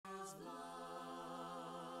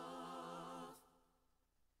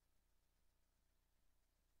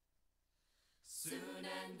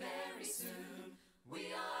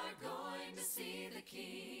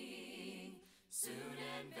Soon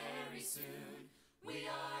and very soon, we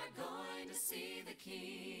are going to see the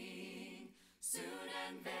King. Soon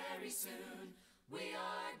and very soon, we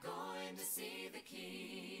are going to see the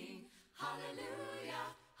King. Hallelujah,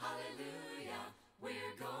 hallelujah,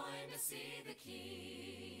 we're going to see the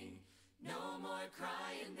King. No more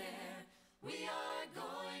crying there, we are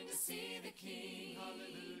going to see the King.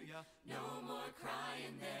 Hallelujah. No more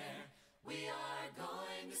crying there, we are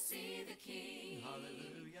going to see the King.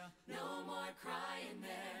 Hallelujah. No more crying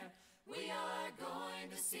there, we are going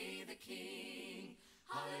to see the King.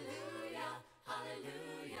 Hallelujah,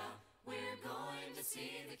 hallelujah, we're going to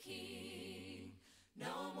see the King.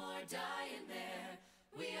 No more dying there,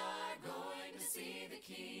 we are going to see the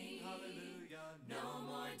King. Hallelujah. No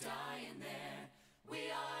more dying there, we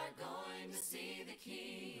are going to see the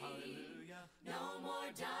King. Hallelujah. No more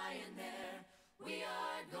dying there, we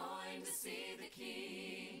are going to see the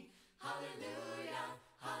King. Hallelujah,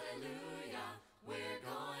 hallelujah, we're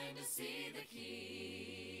going to see the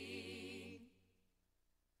King.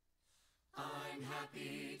 I'm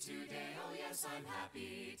happy today, oh yes, I'm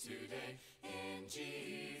happy today in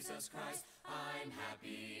Jesus Christ. I'm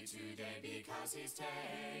happy today because He's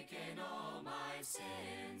taken all my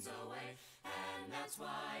sins away, and that's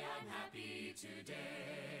why I'm happy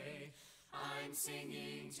today. I'm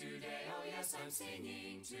singing today, oh yes, I'm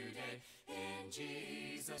singing today in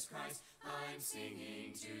Jesus Christ. I'm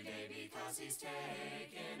singing today because He's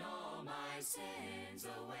taken all my sins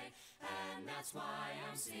away, and that's why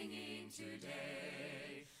I'm singing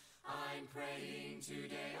today. I'm praying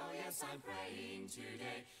today, oh yes, I'm praying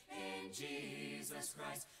today in Jesus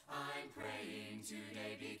Christ. I'm praying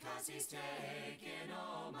today because He's taken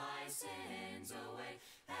all my sins away,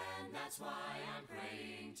 and that's why I'm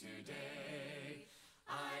praying today.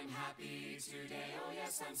 I'm happy today, oh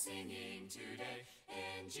yes, I'm singing today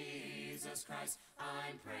in Jesus Christ.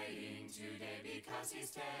 I'm praying today because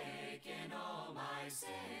He's taken all my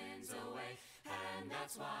sins away, and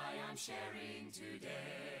that's why I'm sharing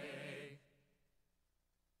today.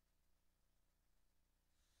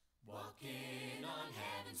 Walking on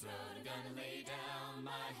heaven's road, I'm gonna lay down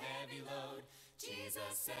my heavy load.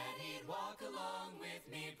 Jesus said He'd walk along with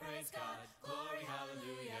me, praise God, glory,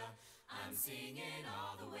 hallelujah. I'm singing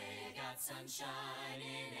all the way, I got sunshine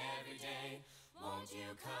in every day. Won't you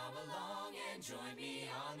come along and join me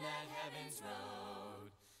on that heaven's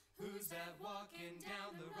road? Who's that walking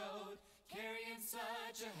down the road, carrying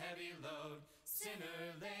such a heavy load?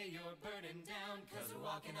 Sinner, lay your burden down, 'cause we're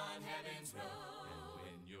walking on heaven's road. And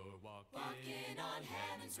when you're Walking on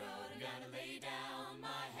heaven's road, I'm gonna lay down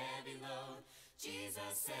my heavy load.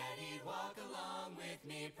 Jesus said He'd walk along with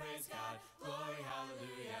me, praise God, glory,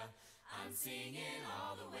 hallelujah. I'm singing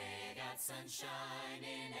all the way, I got sunshine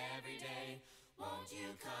in every day. Won't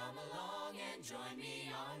you come along and join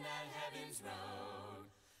me on that heaven's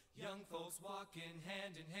road? young folks walking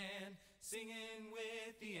hand in hand, singing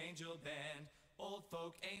with the angel band. Old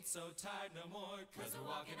folk ain't so tired no more, 'cause we're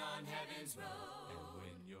walking on heaven's road. And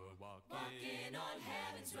when you're Walking on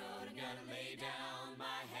heaven's road, I'm gonna lay down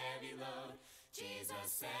my heavy load.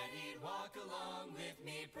 Jesus said He'd walk along with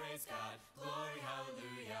me, praise God, glory,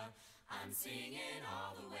 hallelujah. I'm singing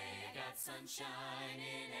all the way, I got sunshine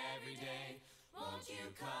in every day. Won't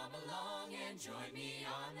you come along and join me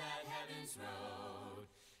on that heaven's road?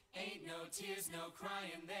 Ain't no tears, no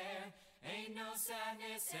crying there, ain't no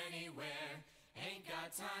sadness anywhere. Ain't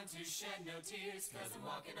got time to shed no tears, 'cause I'm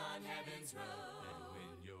walking on heaven's road. And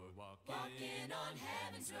when you're Walking on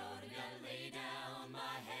heaven's road, I'm gonna lay down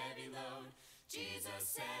my heavy load. Jesus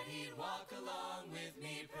said He'd walk along with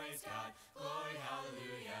me, praise God, glory,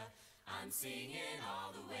 hallelujah. I'm singing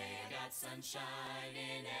all the way, I got sunshine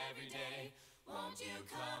in every day. Won't you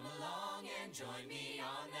come along and join me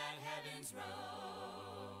on that heaven's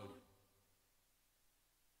road?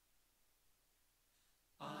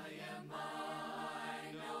 I am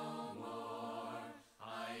I no more,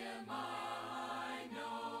 I am I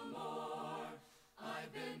no more.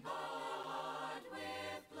 I've been bought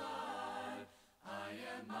with blood, I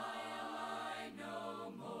am I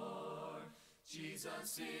no more.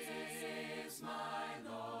 Jesus is my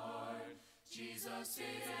Lord, Jesus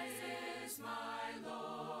is my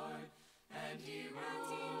Lord, and He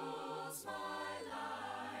rules my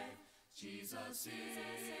life. Jesus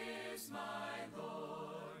is my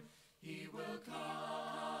Lord, He will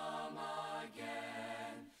come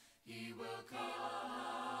again, He will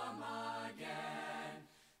come again,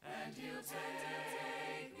 and He'll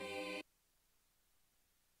take me.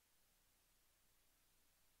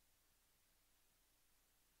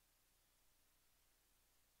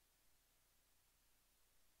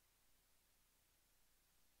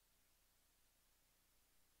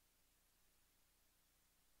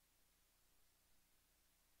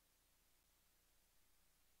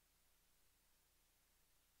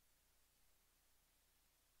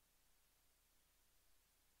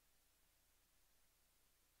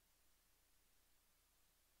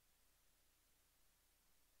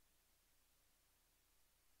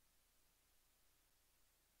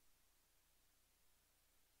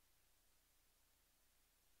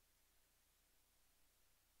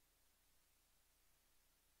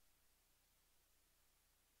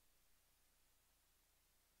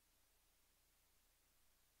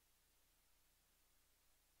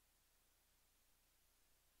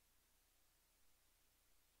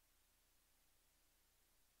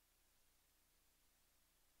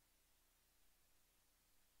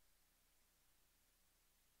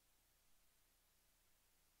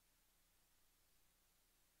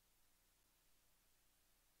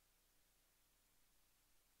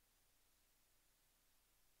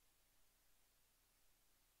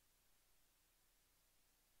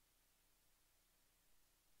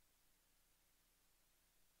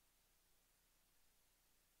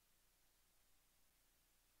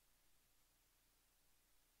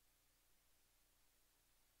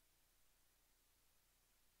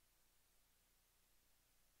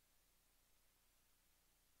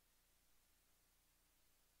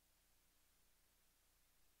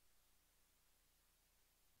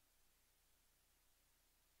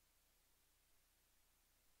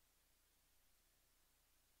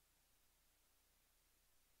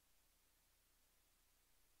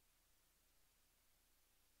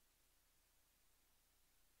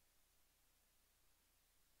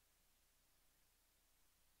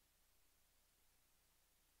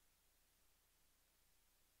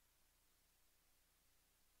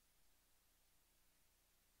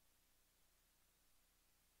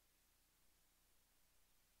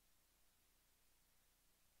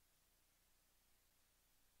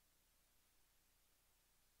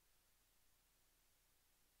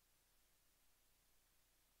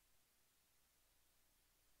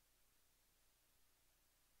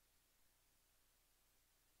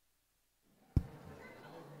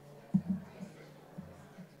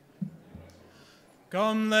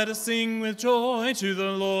 Come, let us sing with joy to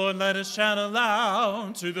the Lord. Let us shout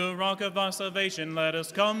aloud to the rock of our salvation. Let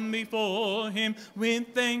us come before him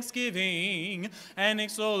with thanksgiving and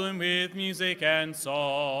extol him with music and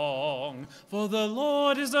song. For the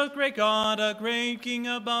Lord is a great God, a great King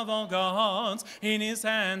above all gods. In his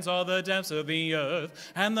hands are the depths of the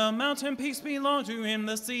earth, and the mountain peaks belong to him.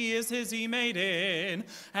 The sea is his, he made it,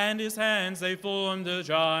 and his hands they formed the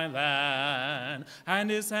dry land. And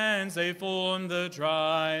his hands they formed the dry land.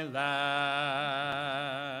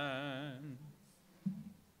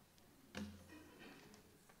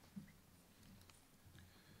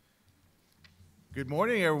 Good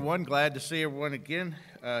morning, everyone. Glad to see everyone again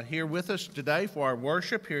here with us today for our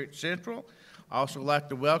worship here at Central. I also like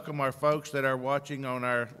to welcome our folks that are watching on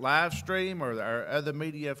our live stream or our other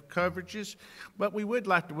media coverages. But we would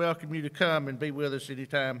like to welcome you to come and be with us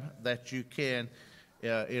anytime that you can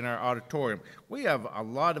in our auditorium. We have a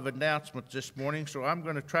lot of announcements this morning, so I'm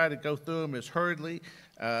going to try to go through them as hurriedly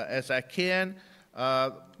as I can.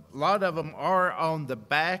 A lot of them are on the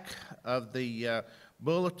back of the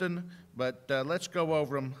bulletin, but let's go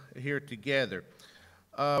over them here together.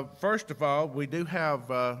 First of all, we do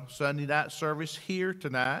have Sunday night service here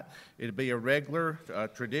tonight. It'll be a regular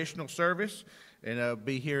traditional service, and it'll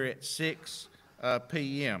be here at 6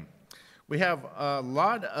 p.m. We have a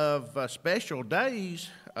lot of special days,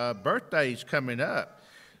 birthdays coming up.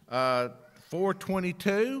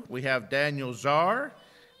 4/22, we have Daniel Czar,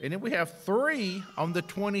 and then we have 3 on the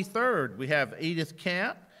 23rd. We have Edith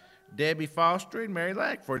Camp, Debbie Foster, and Mary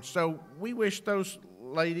Lackford. So we wish those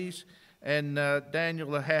ladies and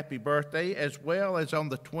Daniel a happy birthday, as well as on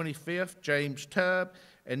the 25th, James Tubb,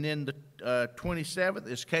 and then the 27th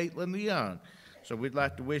is Caitlin Young. So we'd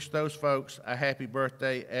like to wish those folks a happy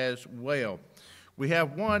birthday as well. We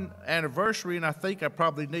have one anniversary, and I think I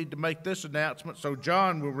probably need to make this announcement so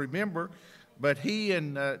John will remember, but he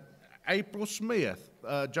and April Smith,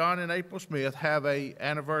 John and April Smith, have an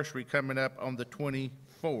anniversary coming up on the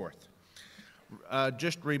 24th.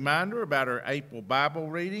 Just a reminder about our April Bible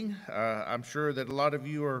reading. I'm sure that a lot of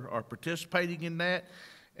you are participating in that,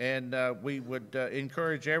 and we would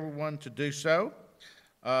encourage everyone to do so.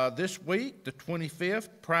 This week, the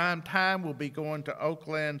 25th, prime time will be going to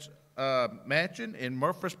Oakland's mansion in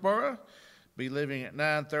Murfreesboro. Be leaving at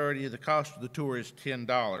 9:30. The cost of the tour is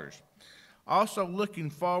 $10. Also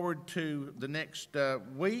looking forward to the next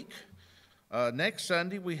week. Next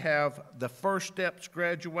Sunday, we have the First Steps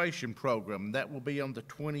graduation program. That will be on the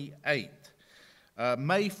 28th.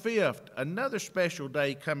 May 5th, another special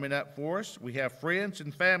day coming up for us. We have Friends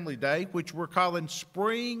and Family Day, which we're calling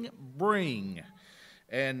Spring Bring.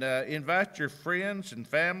 And invite your friends and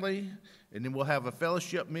family, and then we'll have a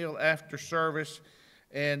fellowship meal after service.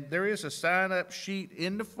 And there is a sign-up sheet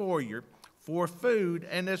in the foyer for food,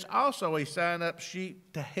 and there's also a sign-up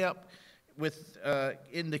sheet to help with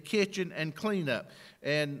in the kitchen and cleanup.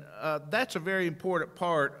 And that's a very important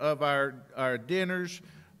part of our dinners.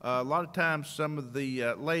 A lot of times some of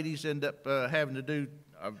the ladies end up having to do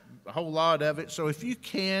a whole lot of it. So if you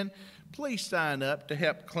can, please sign up to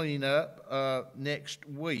help clean up next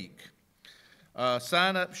week.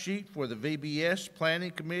 Sign-up sheet for the VBS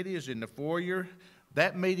Planning Committee is in the foyer.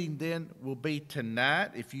 That meeting then will be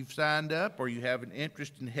tonight. If you've signed up or you have an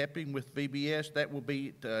interest in helping with VBS, that will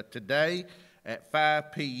be today at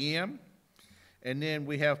 5 p.m. And then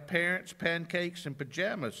we have Parents, Pancakes, and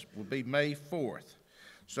Pajamas will be May 4th.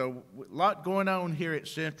 So a lot going on here at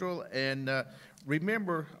Central. And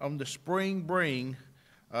remember, on the Spring Bring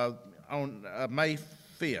on May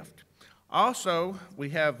 5th. Also, we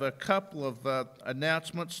have a couple of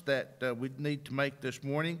announcements that we need to make this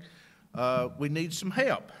morning. We need some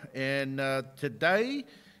help. And today,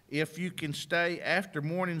 if you can stay after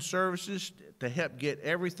morning services to help get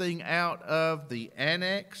everything out of the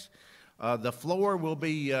annex, the floor will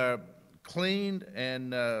be cleaned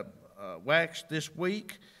and waxed this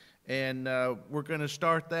week, and we're going to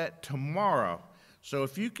start that tomorrow. So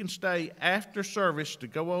if you can stay after service to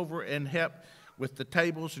go over and help with the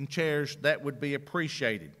tables and chairs, that would be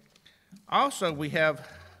appreciated. Also, we have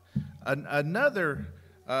another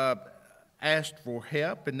asked for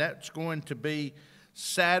help, and that's going to be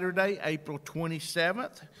Saturday, April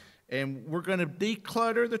 27th, and we're going to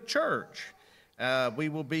declutter the church. We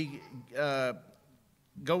will be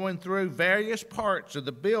going through various parts of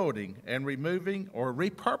the building and removing or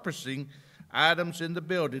repurposing items in the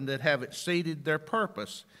building that have exceeded their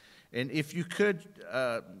purpose. And if you could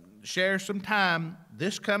share some time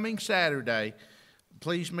this coming Saturday,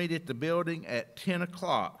 please meet at the building at 10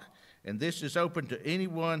 o'clock. And this is open to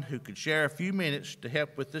anyone who could share a few minutes to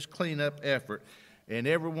help with this cleanup effort. and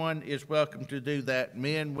everyone is welcome to do that,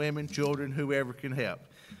 men, women, children, whoever can help.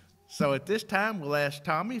 So at this time, we'll ask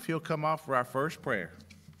Tommy if he'll come off for our first prayer.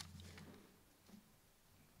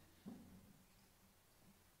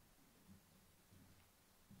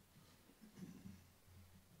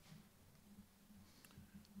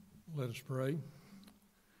 Let us pray.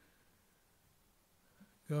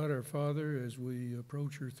 God our Father, as we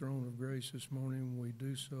approach your throne of grace this morning, we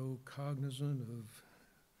do so cognizant of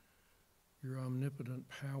your omnipotent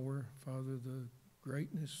power, Father, the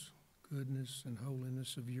greatness, goodness, and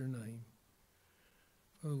holiness of your name.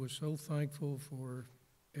 Father, we're so thankful for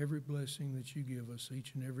every blessing that you give us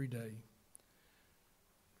each and every day,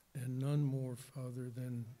 and none more, Father,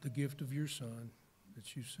 than the gift of your Son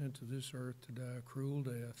that you sent to this earth to die a cruel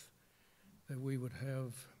death, that we would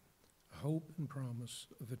have hope and promise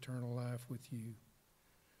of eternal life with you.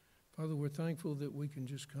 Father, we're thankful that we can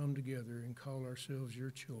just come together and call ourselves your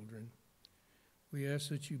children. We ask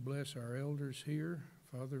that you bless our elders here.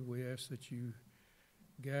 Father, we ask that you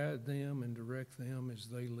guide them and direct them as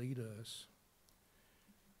they lead us.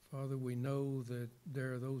 Father, we know that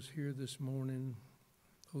there are those here this morning,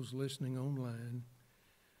 those listening online,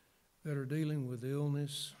 that are dealing with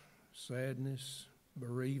illness, sadness,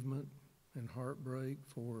 bereavement, and heartbreak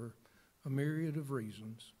for a myriad of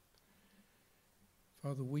reasons.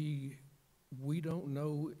 Father, we don't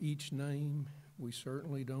know each name. We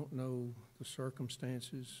certainly don't know the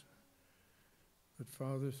circumstances. But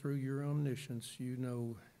Father, through your omniscience, you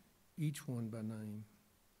know each one by name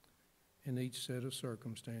and each set of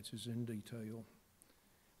circumstances in detail.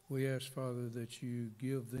 We ask, Father, that you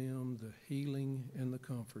give them the healing and the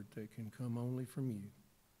comfort that can come only from you.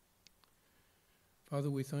 Father,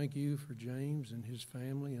 we thank you for James and his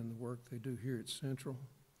family and the work they do here at Central.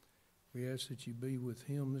 We ask that you be with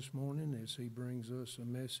him this morning as he brings us a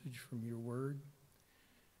message from your word.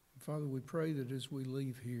 And Father, we pray that as we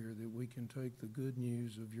leave here that we can take the good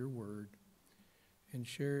news of your word and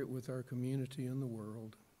share it with our community and the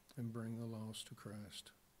world and bring the lost to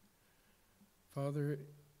Christ. Father,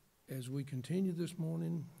 as we continue this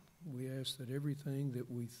morning, we ask that everything that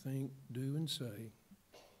we think, do, and say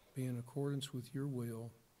be in accordance with your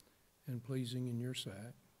will and pleasing in your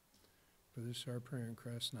sight. For this is our prayer in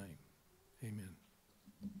Christ's name. Amen.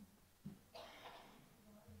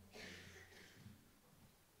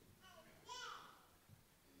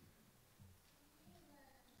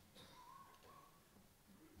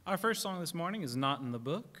 Our first song this morning is Not in the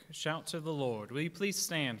Book, Shout to the Lord. Will you please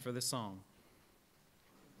stand for this song?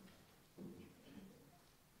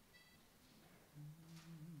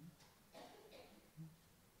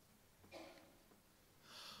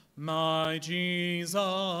 My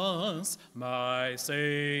Jesus, my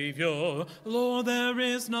Savior, Lord, there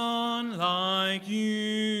is none like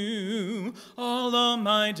you. All of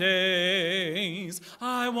my days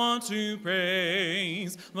I want to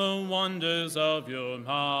praise the wonders of your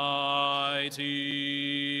mighty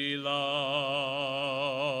love.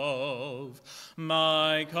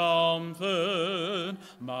 My comfort,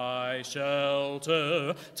 my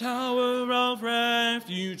shelter, tower of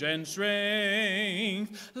refuge and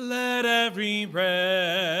strength, let every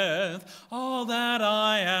breath, all that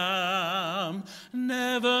I am,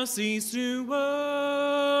 never cease to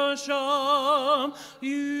worship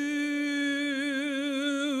you.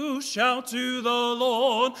 Shout to the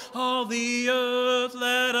Lord, all the earth,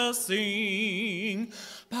 let us sing.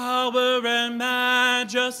 Power and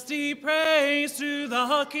majesty, praise to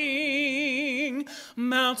the King.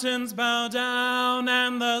 Mountains bow down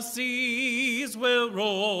and the seas will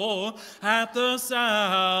roar at the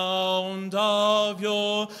sound of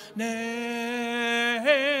your name.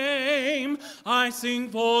 I sing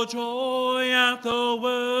for joy at the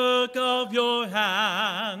work of your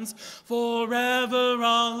hands. Forever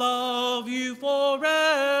I'll love you,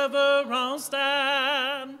 forever I'll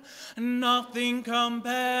stand. Nothing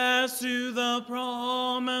compares to the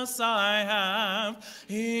promise I have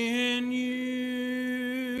in you.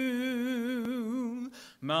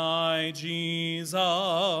 My Jesus,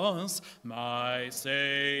 my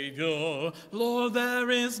Savior, Lord,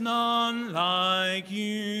 there is none like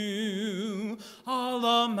you. All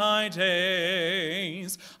of my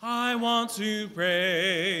days I want to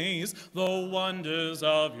praise the wonders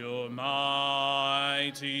of your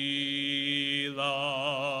mighty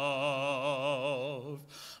love.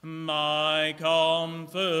 My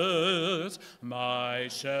comfort, my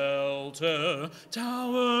shelter,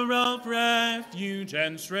 tower of refuge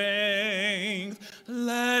and strength,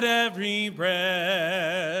 let every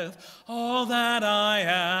breath, all that I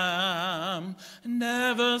am,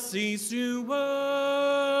 never cease to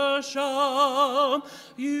worship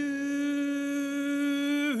you.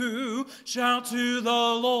 Shout to the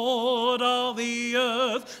Lord, all the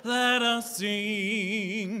earth, let us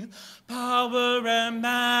sing. Power and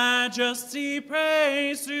majesty,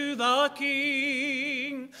 praise to the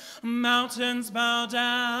King. Mountains bow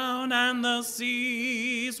down and the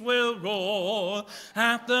seas will roar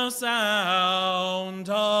at the sound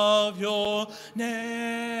of your name.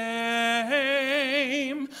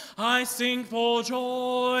 I sing for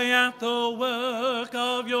joy at the work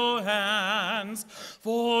of your hands.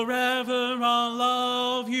 Forever I'll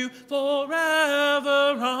love you,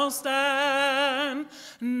 forever I'll stand.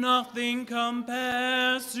 Nothing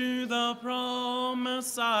compares to the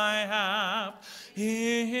promise I have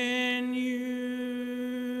in you.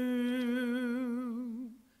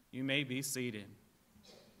 You may be seated.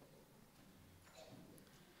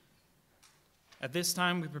 At this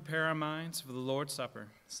time, we prepare our minds for the Lord's Supper,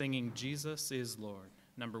 singing Jesus is Lord,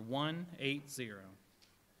 number 180.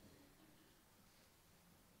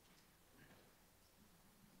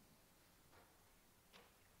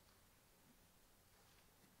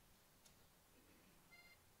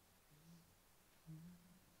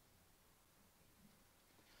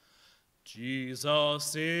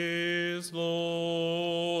 Jesus is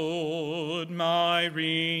Lord, my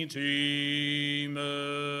Redeemer.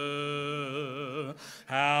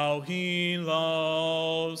 How he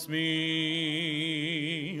loves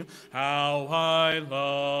me, how I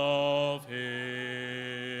love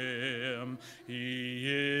him. He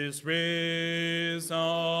is risen,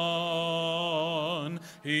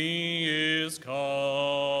 he is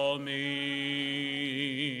coming.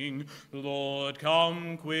 Lord,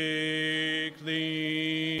 come quickly.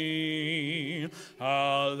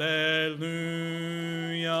 Hallelujah.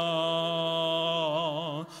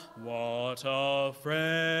 What a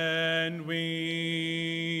friend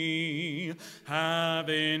we have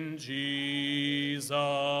in Jesus.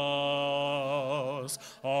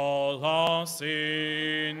 All our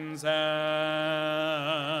sins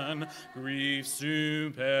and griefs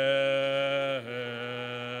to bear.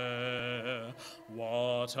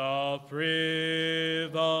 What a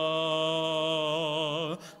privilege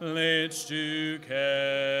to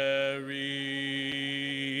carry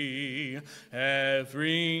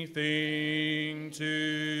everything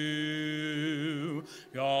to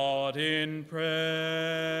God in prayer.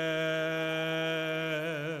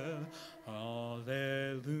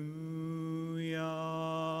 Alleluia,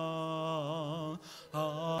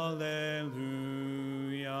 alleluia,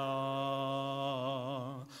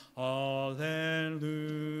 alleluia,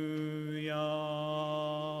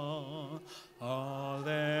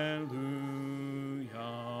 alleluia,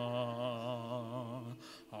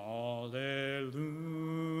 alleluia,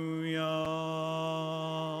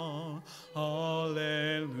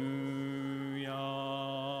 alleluia,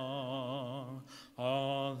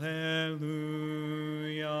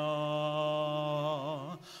 alleluia,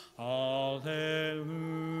 alleluia.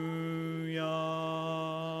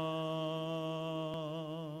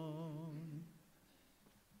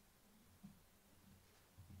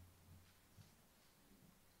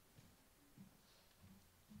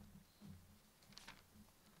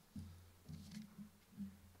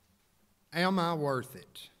 Am I worth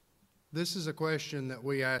it? This is a question that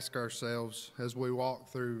we ask ourselves as we walk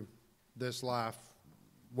through this life,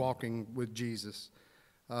 walking with Jesus.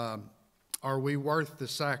 Are we worth the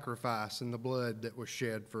sacrifice and the blood that was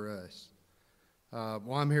shed for us?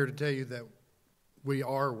 Well, I'm here to tell you that we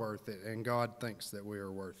are worth it, and God thinks that we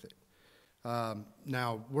are worth it.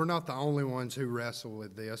 Now, we're not the only ones who wrestle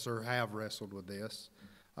with this or have wrestled with this.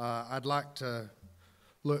 I'd like to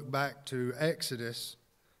look back to Exodus,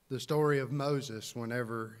 the story of Moses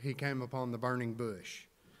whenever he came upon the burning bush.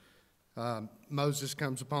 Moses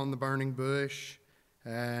comes upon the burning bush,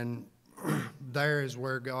 and there is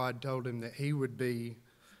where God told him that he would be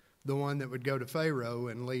the one that would go to Pharaoh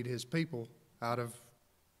and lead his people out of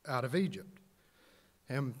Egypt.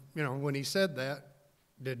 And, you know, when he said that,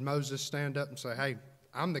 did Moses stand up and say, hey,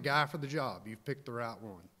 I'm the guy for the job, you've picked the right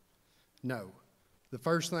one? No. The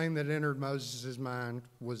first thing that entered Moses' mind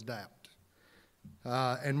was doubt.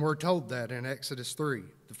 And we're told that in Exodus 3.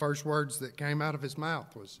 The first words that came out of his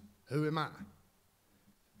mouth was, who am I?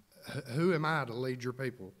 Who am I to lead your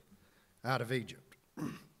people out of Egypt?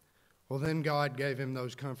 Well, then God gave him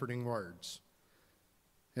those comforting words.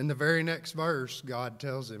 In the very next verse, God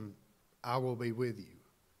tells him, I will be with you.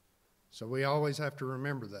 So we always have to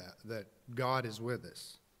remember that God is with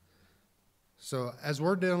us. So as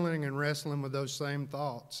we're dealing and wrestling with those same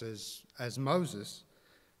thoughts as Moses,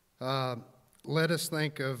 let us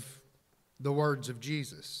think of the words of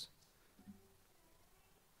Jesus.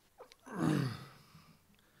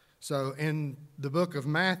 So in the book of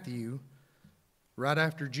Matthew, right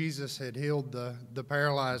after Jesus had healed the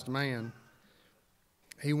paralyzed man,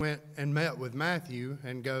 he went and met with Matthew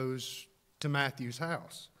and goes to Matthew's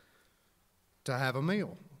house to have a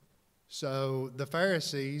meal. So the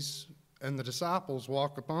Pharisees and the disciples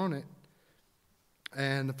walk upon it,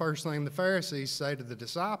 and the first thing the Pharisees say to the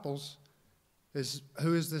disciples is,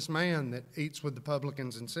 "Who is this man that eats with the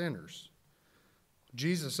publicans and sinners?"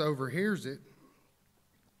 Jesus overhears it,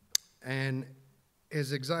 and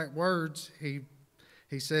his exact words,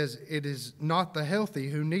 he says, "It is not the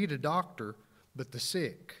healthy who need a doctor, but the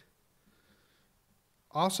sick."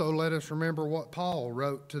 Also, let us remember what Paul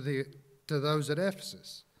wrote to those at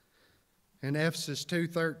Ephesus. In Ephesus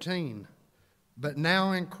 2:13, "But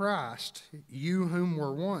now in Christ, you whom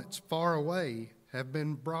were once far away have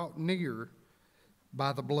been brought near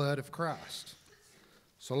by the blood of Christ."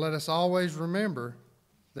 So let us always remember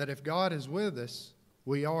that if God is with us,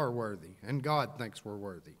 we are worthy, and God thinks we're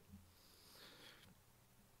worthy.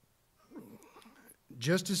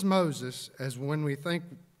 Just as Moses, as when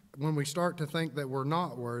we start to think that we're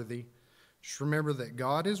not worthy, just remember that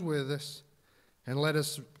God is with us, and let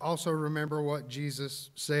us also remember what Jesus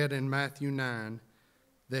said in Matthew 9,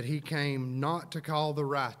 that he came not to call the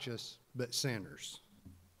righteous, but sinners.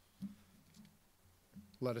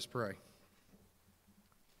 Let us pray.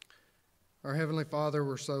 Our Heavenly Father,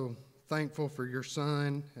 we're so thankful for your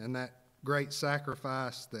Son and that great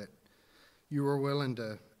sacrifice that you were willing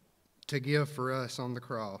to give for us on the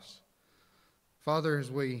cross. Father,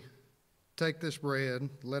 as we take this bread,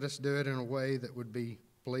 let us do it in a way that would be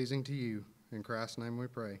pleasing to you. In Christ's name we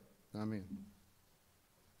pray. Amen.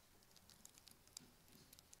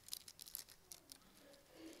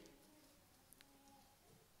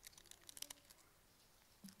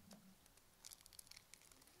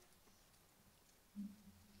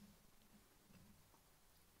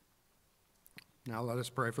 Now let us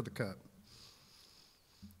pray for the cup.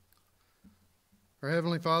 Our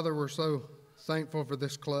Heavenly Father, we're so thankful for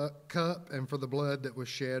this cup and for the blood that was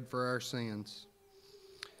shed for our sins.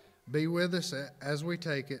 Be with us as we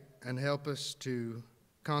take it and help us to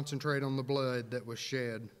concentrate on the blood that was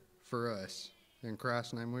shed for us. In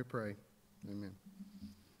Christ's name we pray. Amen.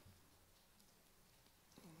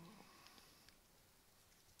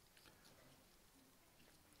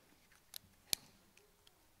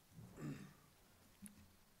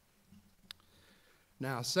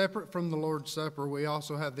 Now, separate from the Lord's Supper, we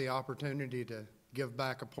also have the opportunity to give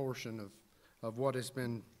back a portion of what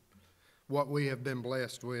we have been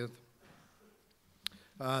blessed with.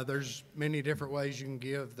 There's many different ways you can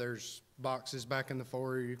give. There's boxes back in the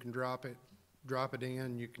foyer. You can drop it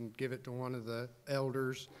in. You can give it to one of the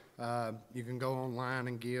elders. You can go online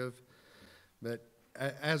and give. But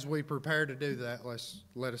as we prepare to do that,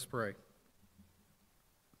 let us pray.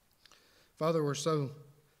 Father, we're so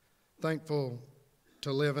thankful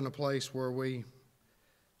to live in a place where we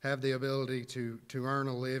have the ability to earn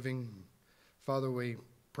a living. Father, we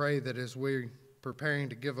pray that as we're preparing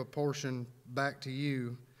to give a portion back to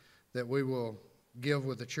you, that we will give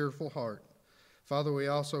with a cheerful heart. Father, we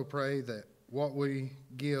also pray that what we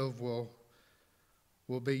give will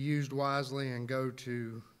be used wisely and go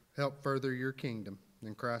to help further your kingdom.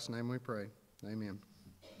 In Christ's name we pray. Amen.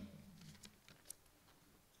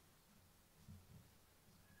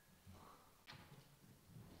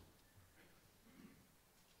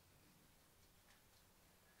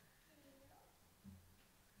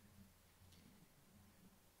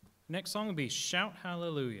 Next song will be Shout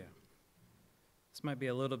Hallelujah. This might be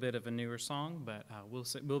a little bit of a newer song, but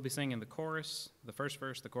we'll be singing the chorus, the first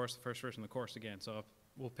verse, the chorus, the first verse, and the chorus again, so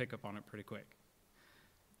we'll pick up on it pretty quick.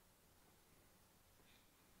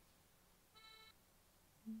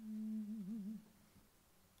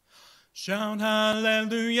 Shout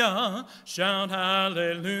hallelujah, shout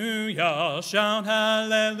hallelujah, shout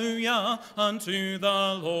hallelujah unto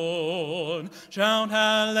the Lord. Shout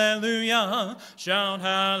hallelujah, shout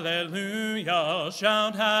hallelujah,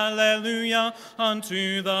 shout hallelujah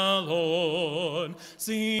unto the Lord.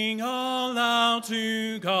 Sing aloud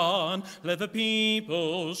to God, let the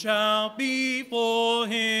people shout before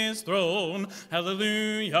his throne.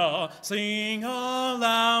 Hallelujah, sing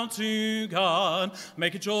aloud to God,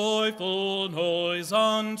 make a joyful noise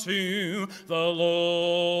unto the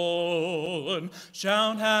Lord.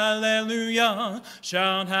 Shout hallelujah,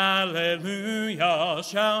 shout hallelujah,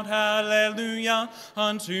 shout hallelujah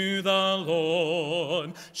unto the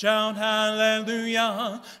Lord. Shout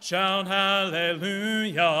hallelujah, shout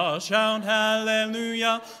hallelujah, shout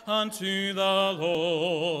hallelujah unto the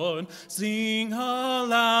Lord. Sing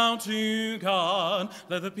aloud to God. God.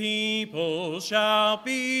 Let the people shout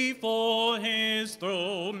before his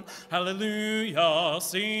throne. Hallelujah,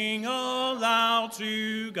 sing aloud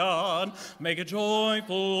to God. Make a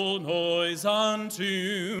joyful noise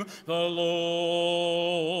unto the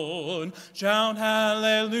Lord. Shout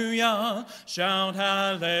hallelujah, shout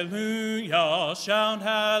hallelujah, shout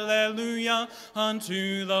hallelujah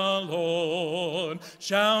unto the Lord.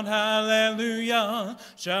 Shout hallelujah,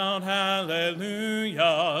 shout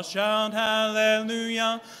hallelujah, shout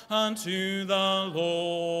hallelujah unto the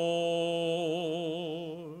Lord.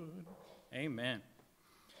 Amen.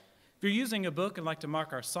 If you're using a book and like to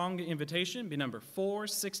mark our song invitation, be number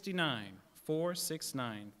 469.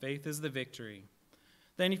 469, Faith is the Victory.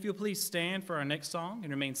 Then if you'll please stand for our next song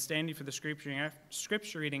and remain standing for the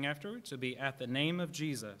scripture reading afterwards, it'll be At the Name of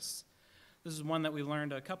Jesus. This is one that we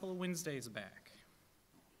learned a couple of Wednesdays back.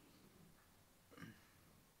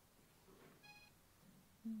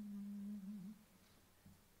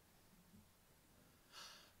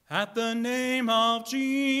 At the name of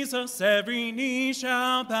Jesus, every knee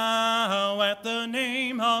shall bow. At the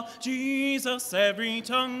name of Jesus, every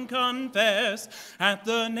tongue confess. At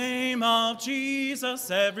the name of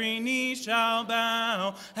Jesus, every knee shall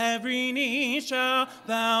bow. Every knee shall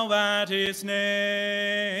bow at his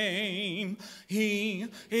name. He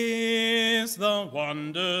is the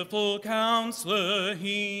wonderful Counselor.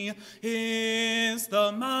 He is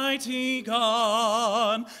the mighty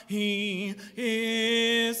God. He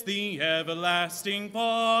is the everlasting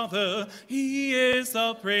Father. He is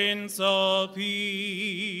the Prince of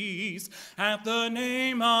Peace. At the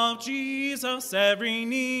name of Jesus, every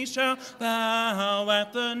knee shall bow.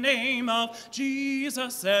 At the name of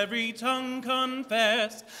Jesus, every tongue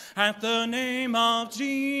confess. At the name of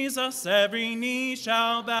Jesus, every knee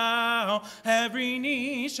shall bow. Every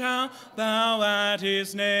knee shall bow at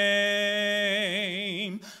his name.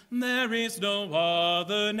 There is no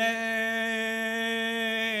other name,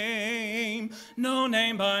 no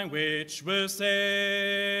name by which we're saved.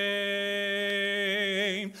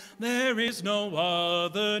 There is no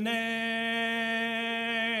other name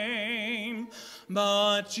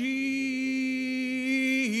but Jesus.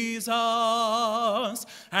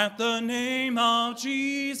 At the name of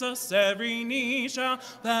Jesus, every knee shall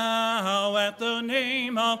bow. At the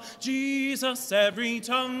name of Jesus, every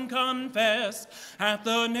tongue confess. At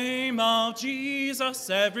the name of Jesus,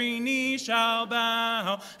 every knee shall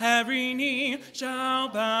bow. Every knee shall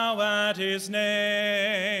bow at his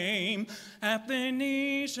name. At the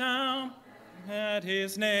knee shall at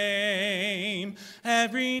his name,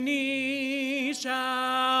 every knee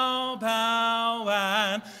shall bow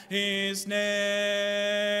at his name.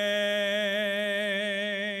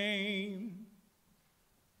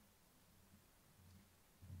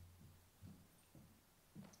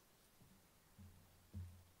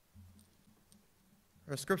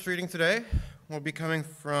 Our scripture reading today will be coming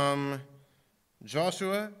from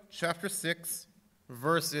Joshua chapter 6,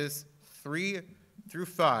 verses 3 through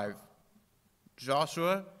 5.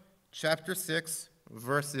 Joshua chapter 6,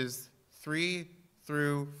 verses 3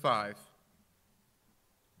 through 5.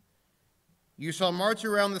 You shall march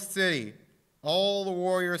around the city, all the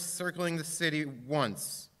warriors circling the city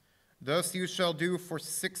once. Thus you shall do for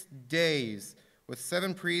 6 days, with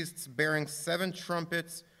 7 priests bearing 7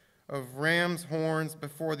 trumpets of ram's horns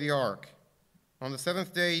before the ark. On the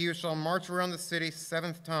 7th day you shall march around the city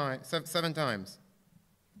 7 times.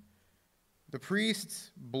 The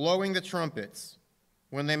priests blowing the trumpets,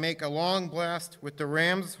 when they make a long blast with the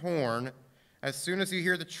ram's horn, as soon as you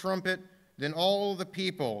hear the trumpet, then all the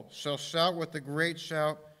people shall shout with a great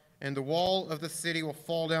shout, and the wall of the city will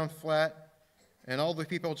fall down flat, and all the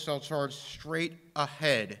people shall charge straight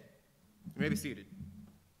ahead. You may be seated.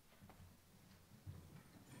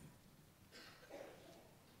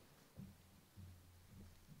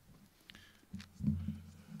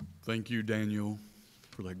 Thank you, Daniel,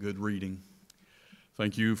 for that good reading.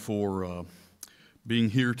 Thank you for being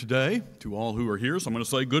here today. To all who are here, so I'm going to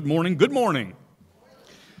say good morning. Good morning.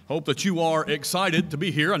 Hope that you are excited to be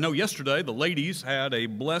here. I know yesterday the ladies had a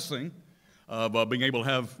blessing of being able to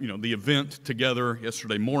have the event together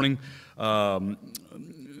yesterday morning,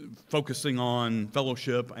 focusing on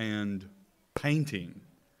fellowship and painting,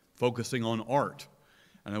 focusing on art.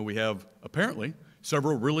 I know we have apparently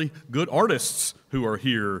several really good artists who are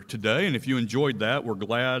here today, and if you enjoyed that, we're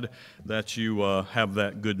glad that you have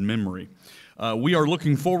that good memory. We are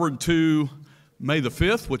looking forward to May the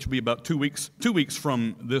 5th, which will be about 2 weeks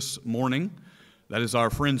from this morning. That is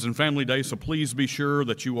our Friends and Family Day, so please be sure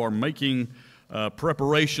that you are making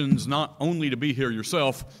preparations not only to be here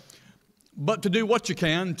yourself, but to do what you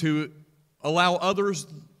can to allow others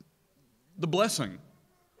the blessing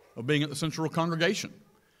of being at the Central Congregation.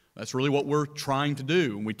 That's really what we're trying to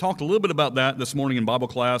do. And we talked a little bit about that this morning in Bible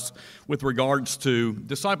class with regards to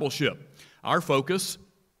discipleship. Our focus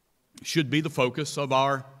should be the focus of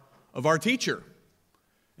our teacher.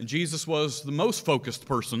 And Jesus was the most focused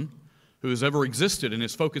person who has ever existed, and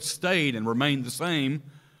his focus stayed and remained the same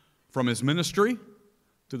from his ministry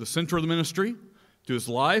to the center of the ministry to his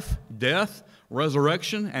life, death,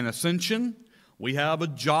 resurrection, and ascension. We have a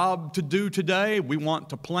job to do today. We want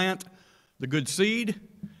to plant the good seed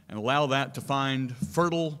and allow that to find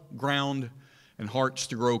fertile ground and hearts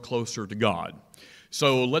to grow closer to God.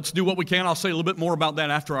 So let's do what we can. I'll say a little bit more about that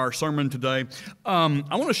after our sermon today. I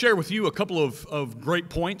want to share with you a couple of great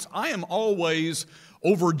points. I am always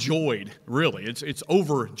overjoyed, really. It's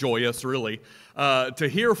overjoyous, really, to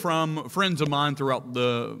hear from friends of mine throughout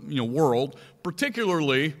the world,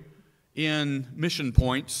 particularly in mission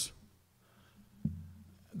points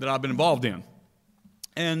that I've been involved in.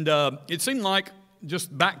 And it seemed like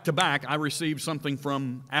just back to back, I received something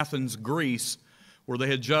from Athens, Greece, where they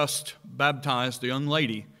had just baptized a young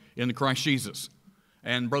lady in Christ Jesus.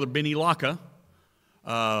 And Brother Benny Laka,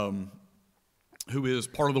 who is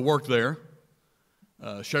part of the work there,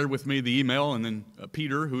 shared with me the email, and then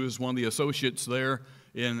Peter, who is one of the associates there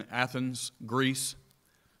in Athens, Greece,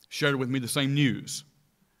 shared with me the same news.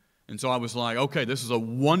 And so I was like, okay, this is a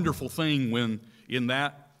wonderful thing when in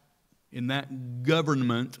that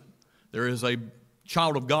government there is a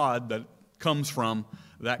child of God that comes from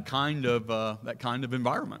that kind of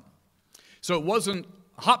environment. So it wasn't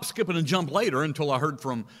hop, skip, and a jump later until I heard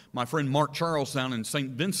from my friend Mark Charles down in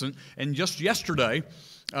St. Vincent, and just yesterday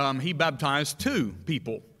he baptized 2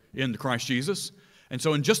 people into Christ Jesus. And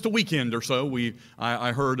so in just a weekend or so,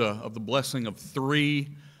 I heard of the blessing of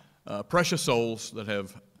 3 precious souls that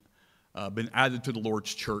have been added to the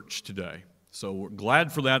Lord's church today. So we're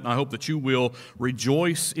glad for that, and I hope that you will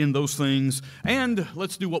rejoice in those things. And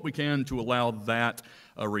let's do what we can to allow that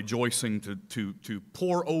rejoicing to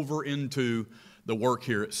pour over into the work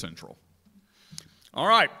here at Central. All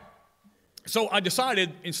right. So I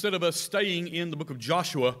decided, instead of us staying in the book of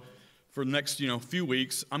Joshua for the next few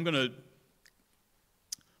weeks, I'm going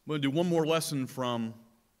to do one more lesson from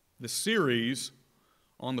the series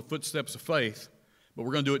on the footsteps of faith. But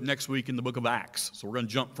we're going to do it next week in the book of Acts. So we're going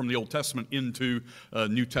to jump from the Old Testament into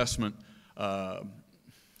New Testament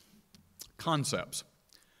concepts.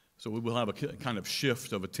 So we will have a kind of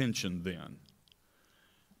shift of attention then.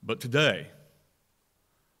 But today,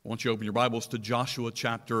 I want you to open your Bibles to Joshua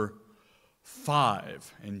chapter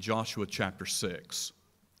 5 and Joshua chapter 6.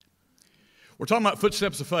 We're talking about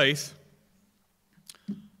footsteps of faith.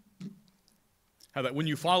 How that when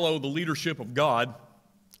you follow the leadership of God,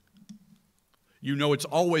 you know it's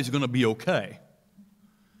always going to be okay.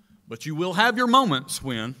 But you will have your moments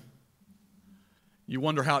when you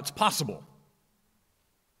wonder how it's possible.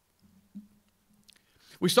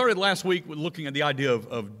 We started last week with looking at the idea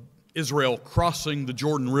of Israel crossing the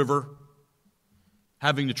Jordan River,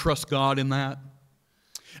 having to trust God in that.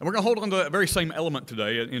 And we're going to hold on to that very same element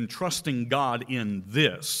today in trusting God in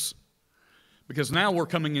this. Because now we're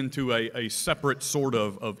coming into a separate sort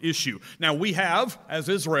of issue. Now we have, as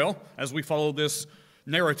Israel, as we follow this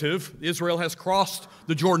narrative, Israel has crossed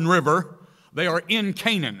the Jordan River. They are in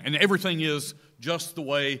Canaan, and everything is just the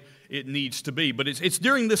way it needs to be. But it's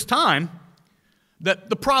during this time that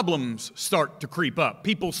the problems start to creep up.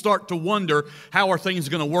 People start to wonder, how are things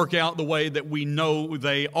going to work out the way that we know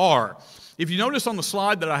they are? If you notice on the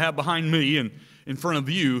slide that I have behind me and in front of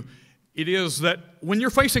you, it is that when you're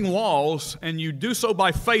facing walls and you do so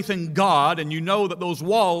by faith in God, and you know that those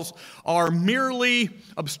walls are merely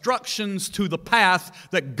obstructions to the path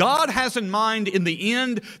that God has in mind in the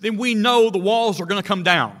end, then we know the walls are going to come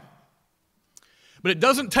down. But it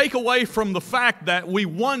doesn't take away from the fact that we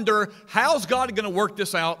wonder, how's God going to work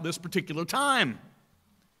this out this particular time?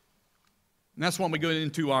 And that's why we go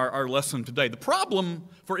into our lesson today. The problem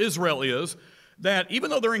for Israel is that even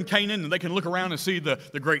though they're in Canaan and they can look around and see the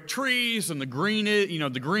great trees and the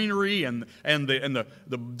greenery and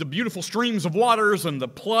the beautiful streams of waters and the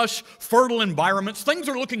plush, fertile environments, things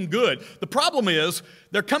are looking good. The problem is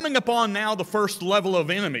they're coming upon now the first level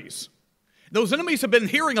of enemies. Those enemies have been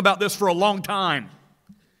hearing about this for a long time.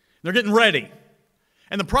 They're getting ready.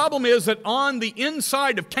 And the problem is that on the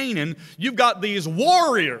inside of Canaan, you've got these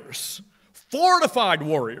warriors, fortified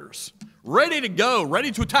warriors, ready to go,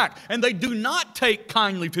 ready to attack. And they do not take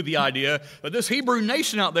kindly to the idea that this Hebrew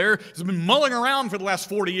nation out there has been mulling around for the last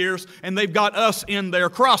 40 years and they've got us in their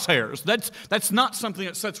crosshairs. That's not something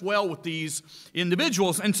that sits well with these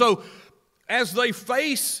individuals. And so as they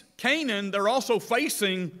face Canaan, they're also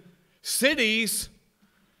facing cities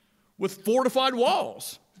with fortified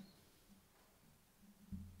walls.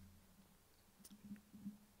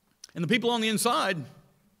 And the people on the inside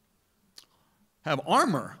have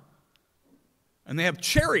armor, and they have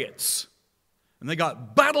chariots, and they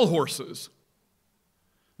got battle horses.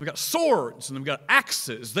 They've got swords, and they've got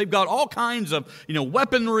axes. They've got all kinds of,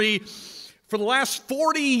 weaponry. For the last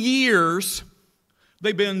 40 years,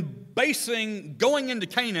 they've been basing going into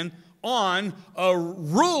Canaan on a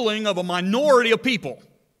ruling of a minority of people.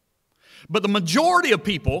 But the majority of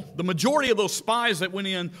people, the majority of those spies that went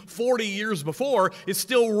in 40 years before, is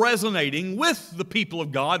still resonating with the people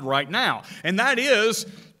of God right now. And that is,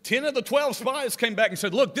 10 of the 12 spies came back and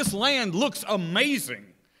said, look, this land looks amazing,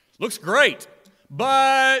 looks great,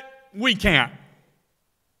 but we can't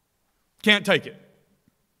take it.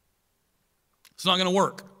 It's not going to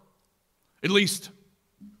work, at least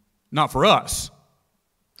not for us.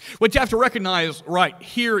 What you have to recognize right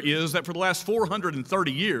here is that for the last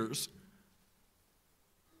 430 years,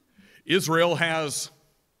 Israel has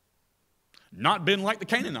not been like the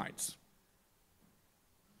Canaanites.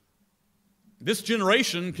 This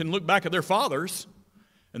generation can look back at their fathers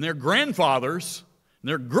and their grandfathers and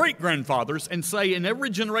their great-grandfathers and say in every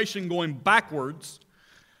generation going backwards,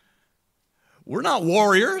 we're not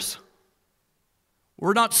warriors.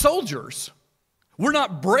 We're not soldiers. We're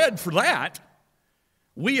not bred for that.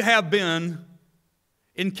 We have been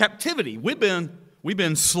in captivity. We've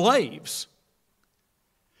been slaves.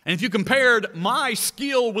 And if you compared my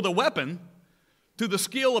skill with a weapon to the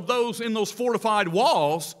skill of those in those fortified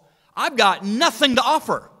walls, I've got nothing to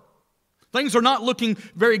offer. Things are not looking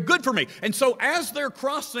very good for me. And so as they're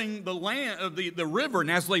crossing the land, the river, and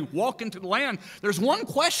as they walk into the land, there's one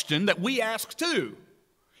question that we ask too.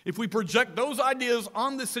 If we project those ideas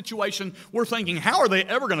on this situation, we're thinking, how are they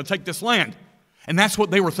ever going to take this land? And that's what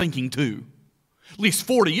they were thinking too. At least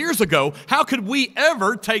 40 years ago, how could we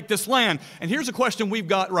ever take this land? And here's a question we've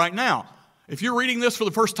got right now. If you're reading this for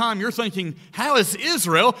the first time, you're thinking, how is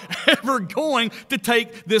Israel ever going to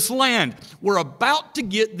take this land? We're about to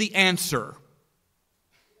get the answer.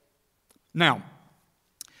 Now,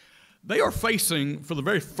 they are facing for the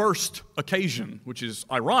very first occasion, which is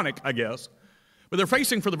ironic, I guess, but they're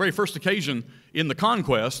facing for the very first occasion in the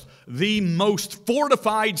conquest, the most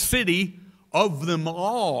fortified city of them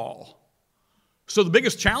all. So the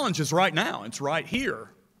biggest challenge is right now. It's right here.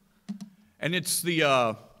 And it's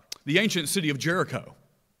the ancient city of Jericho.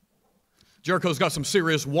 Jericho's got some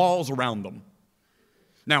serious walls around them.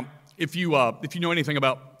 Now, if you know anything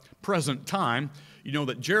about present time, you know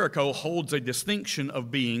that Jericho holds a distinction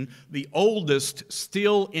of being the oldest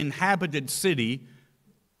still inhabited city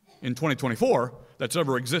in 2024 that's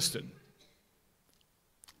ever existed.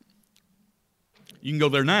 You can go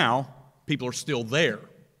there now. People are still there,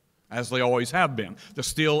 as they always have been. The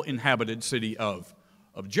still inhabited city of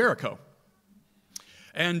Jericho.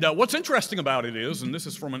 And what's interesting about it is, and this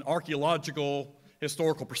is from an archaeological,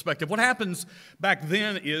 historical perspective, what happens back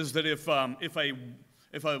then is that if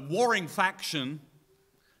a warring faction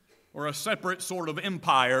or a separate sort of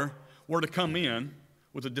empire were to come in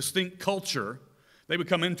with a distinct culture, they would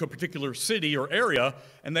come into a particular city or area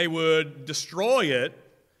and they would destroy it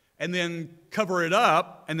and then cover it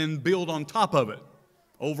up and then build on top of it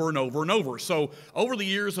over and over and over. So over the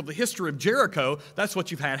years of the history of Jericho, that's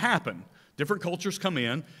what you've had happen. Different cultures come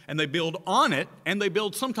in and they build on it, and they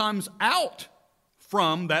build sometimes out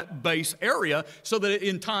from that base area so that it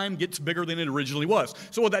in time gets bigger than it originally was.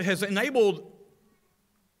 So what that has enabled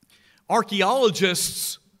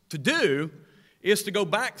archaeologists to do is to go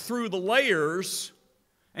back through the layers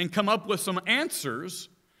and come up with some answers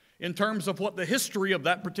in terms of what the history of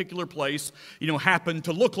that particular place, happened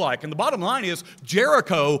to look like. And the bottom line is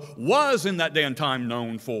Jericho was in that day and time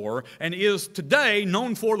known for, and is today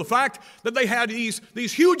known for the fact that they had these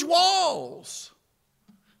huge walls.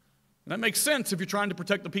 And that makes sense if you're trying to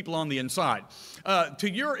protect the people on the inside. To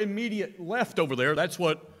your immediate left over there, that's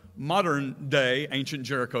what modern day ancient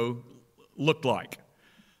Jericho looked like.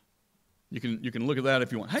 You can look at that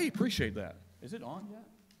if you want. Hey, appreciate that. Is it on yet?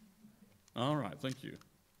 All right, thank you.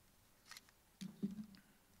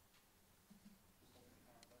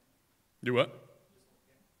 Do what?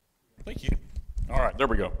 Thank you. All right, there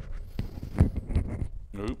we go.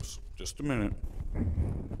 Oops, just a minute.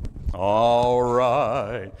 All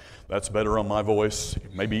right. That's better on my voice.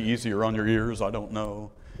 Maybe easier on your ears, I don't know.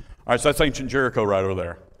 All right, so that's ancient Jericho right over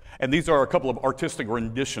there. And these are a couple of artistic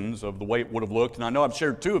renditions of the way it would have looked. And I know I've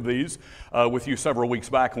shared two of these with you several weeks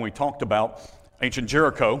back when we talked about ancient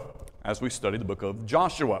Jericho as we studied the book of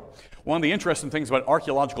Joshua. One of the interesting things about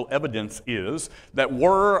archaeological evidence is that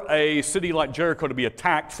were a city like Jericho to be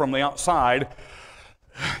attacked from the outside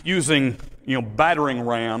using, battering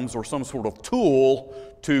rams or some sort of tool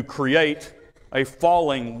to create a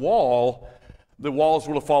falling wall, the walls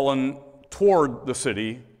would have fallen toward the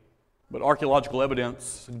city, but archaeological evidence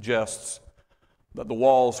suggests that the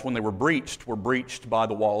walls, when they were breached by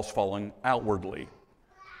the walls falling outwardly.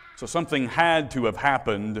 So something had to have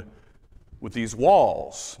happened with these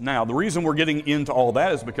walls. Now, the reason we're getting into all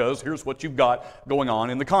that is because here's what you've got going on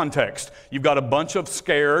in the context. You've got a bunch of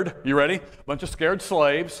scared, you ready? A bunch of scared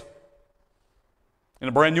slaves in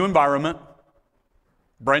a brand new environment,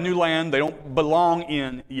 brand new land they don't belong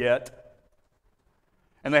in yet.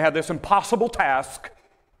 And they have this impossible task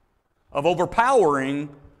of overpowering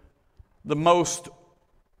the most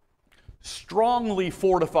strongly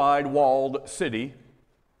fortified walled city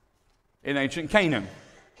in ancient Canaan.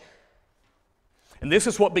 And this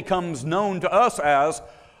is what becomes known to us as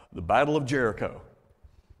the Battle of Jericho.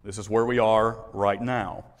 This is where we are right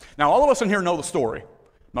now. Now, all of us in here know the story.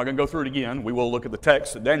 I'm not going to go through it again. We will look at the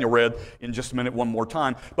text that Daniel read in just a minute one more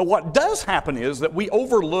time. But what does happen is that we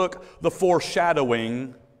overlook the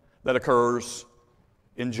foreshadowing that occurs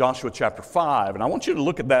in Joshua chapter 5. And I want you to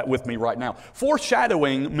look at that with me right now.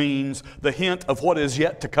 Foreshadowing means the hint of what is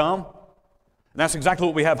yet to come. And that's exactly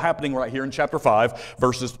what we have happening right here in chapter 5,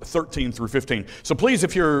 verses 13 through 15. So please,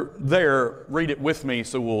 if you're there, read it with me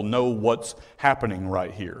so we'll know what's happening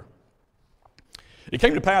right here. It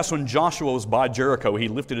came to pass when Joshua was by Jericho, he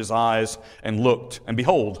lifted his eyes and looked, and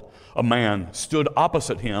behold, a man stood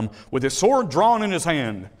opposite him with his sword drawn in his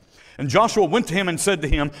hand. And Joshua went to him and said to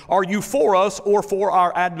him, "Are you for us or for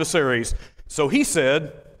our adversaries?" So he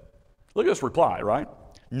said, look at this reply, right?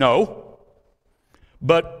 "No,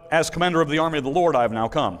 but as commander of the army of the Lord I have now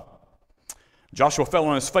come." Joshua fell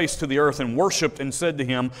on his face to the earth and worshipped and said to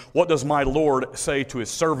him, "What does my Lord say to his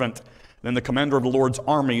servant?" Then the commander of the Lord's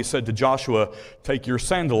army said to Joshua, "Take your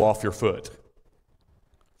sandal off your foot,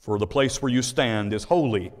 for the place where you stand is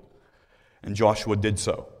holy." And Joshua did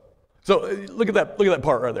so. So look at that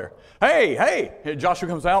part right there. Hey, Joshua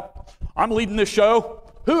comes out. "I'm leading this show.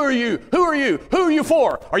 Who are you? Who are you? Who are you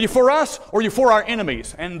for? Are you for us or are you for our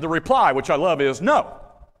enemies?" And the reply, which I love, is no.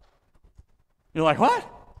 You're like, what?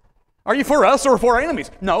 Are you for us or for our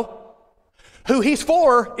enemies? No. Who he's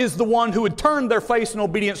for is the one who had turned their face in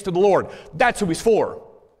obedience to the Lord. That's who he's for.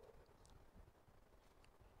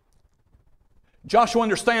 Joshua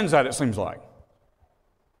understands that, it seems like.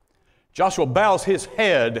 Joshua bows his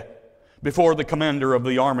head before the commander of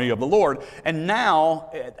the army of the Lord. And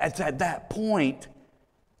now, at that point,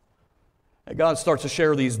 God starts to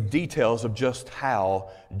share these details of just how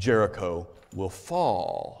Jericho will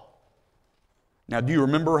fall. Now, do you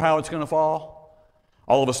remember how it's going to fall?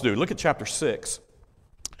 All of us do. Look at chapter 6.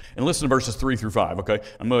 And listen to verses 3 through 5, okay?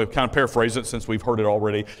 I'm going to kind of paraphrase it since we've heard it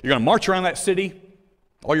already. You're going to march around that city,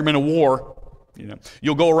 all your men of war.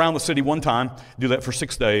 You'll go around the city one time, do that for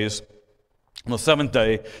 6 days. On the seventh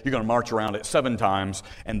day, you're going to march around it 7 times,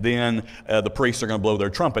 and then the priests are going to blow their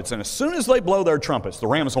trumpets. And as soon as they blow their trumpets, the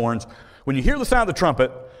ram's horns, when you hear the sound of the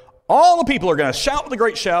trumpet, all the people are going to shout with a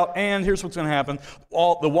great shout, and here's what's going to happen.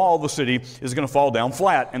 The wall of the city is going to fall down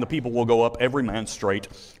flat, and the people will go up every man straight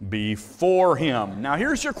before him. Now,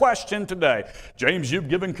 here's your question today. James, you've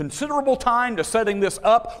given considerable time to setting this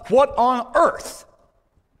up. What on earth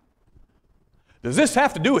does this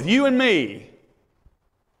have to do with you and me?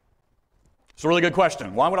 It's a really good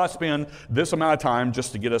question. Why would I spend this amount of time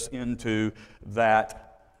just to get us into that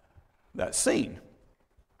scene?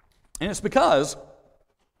 And it's because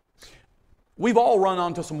we've all run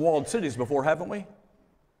onto some walled cities before, haven't we?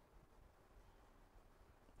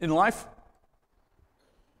 In life?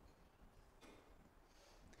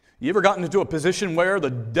 You ever gotten into a position where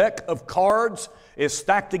the deck of cards is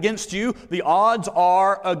stacked against you, the odds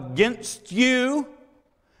are against you,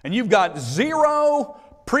 and you've got zero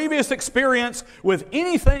previous experience with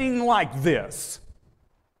anything like this?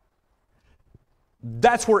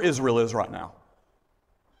 That's where Israel is right now.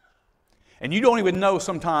 And you don't even know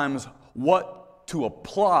sometimes what to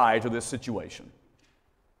apply to this situation.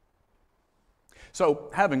 So,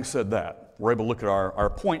 having said that, we're able to look at our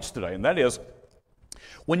points today, and that is,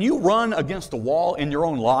 when you run against a wall in your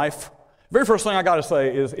own life, the very first thing I got to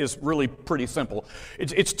say is really pretty simple.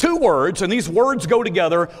 It's 2 words, and these words go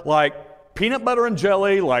together like peanut butter and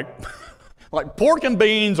jelly, like pork and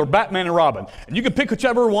beans, or Batman and Robin. And you can pick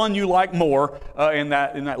whichever one you like more in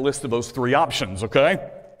that list of those 3 options, okay?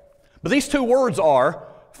 But these 2 words are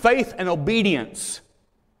faith and obedience.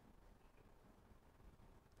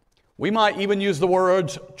 We might even use the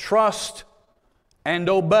words trust and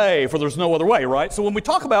obey, for there's no other way, right? So when we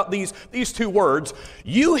talk about these 2 words,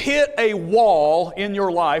 you hit a wall in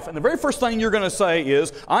your life, and the very first thing you're going to say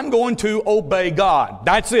is, I'm going to obey God.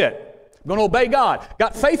 That's it. I'm going to obey God.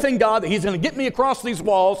 Got faith in God that He's going to get me across these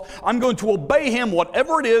walls. I'm going to obey Him,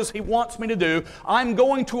 whatever it is He wants me to do. I'm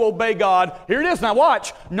going to obey God. Here it is. Now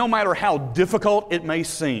watch. No matter how difficult it may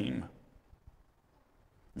seem.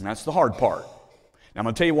 And that's the hard part. Now I'm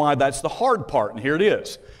going to tell you why that's the hard part, and here it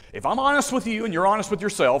is. If I'm honest with you and you're honest with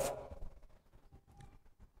yourself,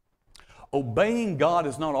 obeying God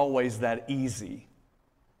is not always that easy.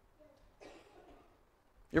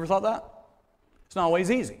 You ever thought that? It's not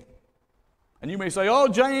always easy. And you may say, oh,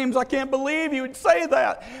 James, I can't believe you would say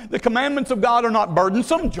that. The commandments of God are not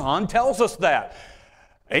burdensome. John tells us that.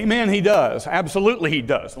 Amen, he does. Absolutely he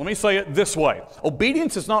does. Let me say it this way.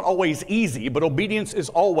 Obedience is not always easy, but obedience is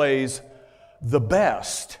always the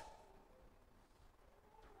best.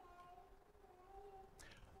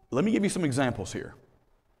 Let me give you some examples here.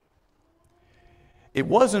 It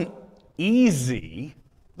wasn't easy.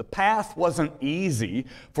 The path wasn't easy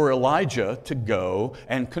for Elijah to go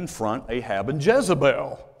and confront Ahab and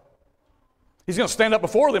Jezebel. He's going to stand up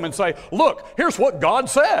before them and say, look, here's what God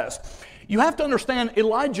says. You have to understand,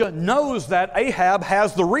 Elijah knows that Ahab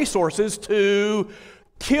has the resources to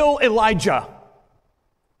kill Elijah.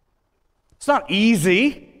 It's not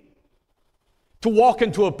easy to walk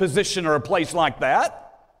into a position or a place like that.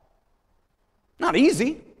 Not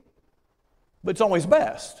easy, but it's always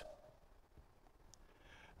best.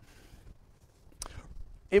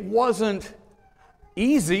 It wasn't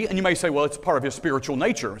easy, and you may say, well, it's part of his spiritual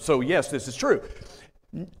nature. So yes, this is true.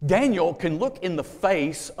 Daniel can look in the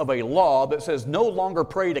face of a law that says no longer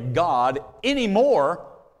pray to God anymore,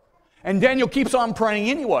 and Daniel keeps on praying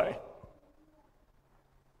anyway.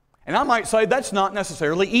 And I might say that's not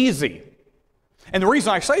necessarily easy. And the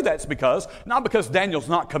reason I say that's not because Daniel's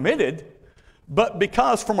not committed, but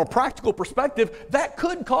because from a practical perspective, that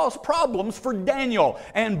could cause problems for Daniel.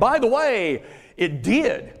 And by the way, it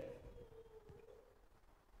did.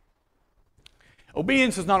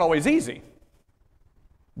 Obedience is not always easy,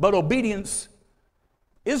 but obedience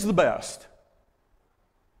is the best.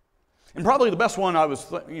 And probably the best one I was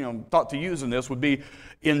thought to use in this would be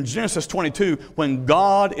in Genesis 22 when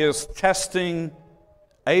God is testing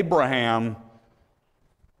Abraham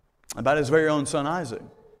about his very own son Isaac.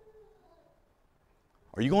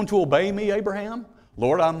 Are you going to obey me, Abraham?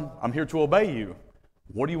 Lord, I'm here to obey you.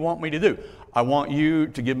 What do you want me to do? I want you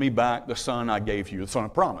to give me back the son I gave you, the son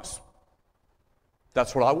of promise.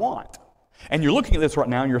 That's what I want. And you're looking at this right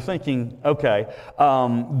now and you're thinking, okay,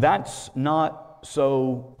 that's not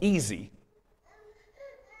so easy.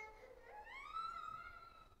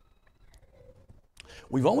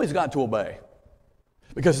 We've always got to obey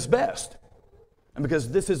because it's best and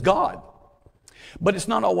because this is God. But it's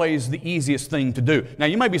not always the easiest thing to do. Now,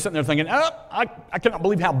 you may be sitting there thinking, I cannot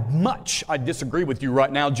believe how much I disagree with you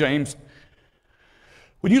right now, James.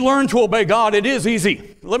 When you learn to obey God, it is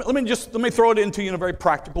easy. Let me throw it into you in a very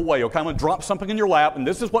practical way, okay? I'm going to drop something in your lap, and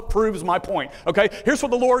this is what proves my point, okay? Here's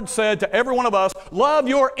what the Lord said to every one of us. Love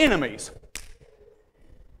your enemies.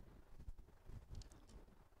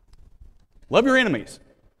 Love your enemies.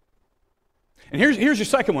 And here's your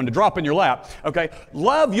second one to drop in your lap, okay?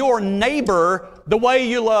 Love your neighbor the way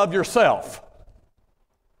you love yourself.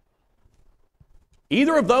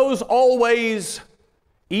 Either of those always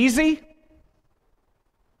easy?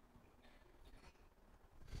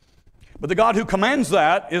 But the God who commands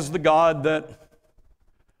that is the God that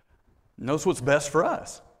knows what's best for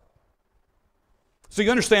us. So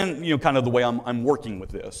you understand, kind of the way I'm working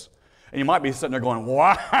with this. And you might be sitting there going,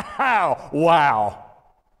 wow.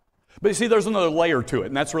 But you see, there's another layer to it,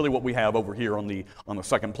 and that's really what we have over here on the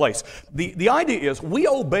second place. The idea is we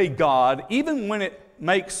obey God even when it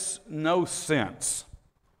makes no sense.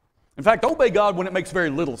 In fact, obey God when it makes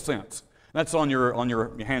very little sense. That's on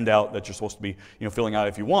your handout that you're supposed to be filling out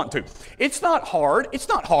if you want to. It's not hard. It's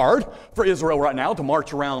not hard for Israel right now to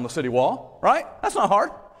march around the city wall, right? That's not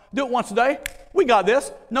hard. Do it once a day. We got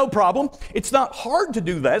this. No problem. It's not hard to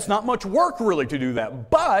do that. It's not much work really to do that.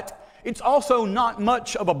 But it's also not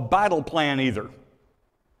much of a battle plan either.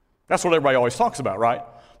 That's what everybody always talks about, right?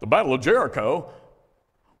 The Battle of Jericho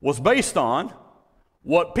was based on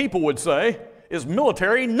what people would say is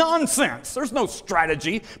military nonsense. There's no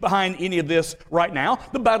strategy behind any of this right now.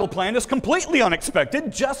 The battle plan is completely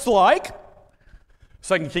unexpected, just like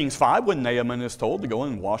 2 Kings 5 when Naaman is told to go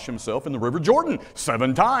and wash himself in the River Jordan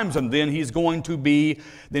 7 times, and then he's going to be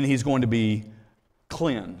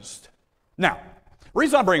cleansed. Now, the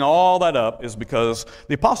reason I bring all that up is because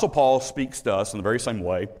the Apostle Paul speaks to us in the very same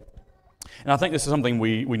way. And I think this is something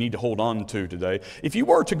we need to hold on to today. If you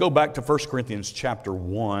were to go back to 1 Corinthians chapter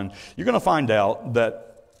 1, you're going to find out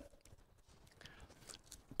that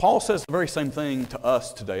Paul says the very same thing to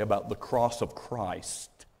us today about the cross of Christ.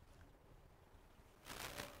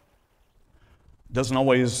 doesn't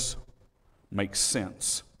always make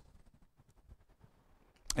sense.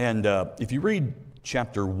 And if you read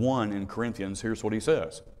chapter 1 in Corinthians, here's what he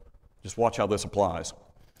says. Just watch how this applies.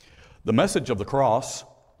 The message of the cross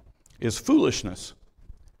is foolishness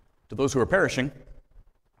to those who are perishing,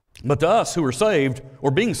 but to us who are saved, or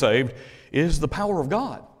being saved, is the power of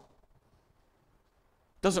God.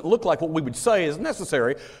 Doesn't look like what we would say is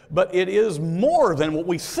necessary, but it is more than what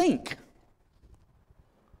we think.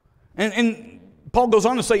 And Paul goes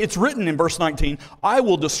on to say, it's written in verse 19, I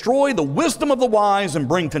will destroy the wisdom of the wise and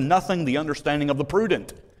bring to nothing the understanding of the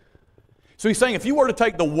prudent. So he's saying if you were to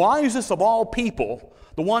take the wisest of all people,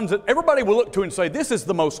 the ones that everybody will look to and say, this is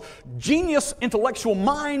the most genius intellectual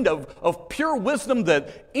mind of pure wisdom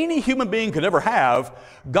that any human being could ever have,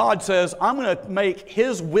 God says, I'm going to make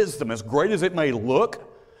his wisdom, as great as it may look,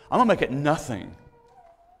 I'm going to make it nothing.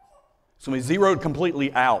 So he's zeroed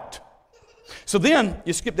completely out. So then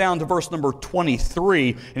you skip down to verse number 23,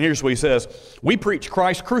 and here's what he says. We preach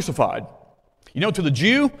Christ crucified. You know, to the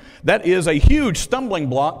Jew, that is a huge stumbling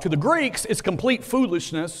block. To the Greeks, it's complete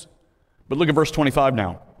foolishness. But look at verse 25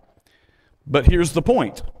 now. But here's the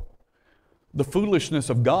point. The foolishness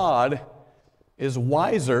of God is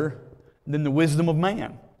wiser than the wisdom of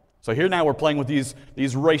man. So here now we're playing with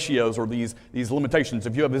these ratios or these limitations.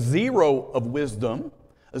 If you have a 0 of wisdom,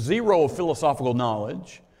 a 0 of philosophical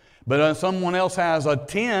knowledge, but someone else has a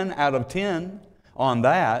 10 out of 10 on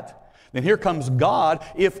that, then here comes God.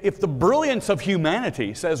 If the brilliance of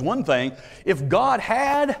humanity says one thing, if God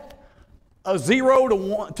had a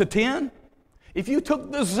 0 to 10, if you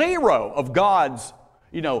took the 0 of God's,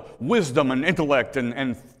 wisdom and intellect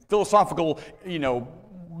and philosophical,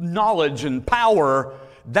 knowledge and power,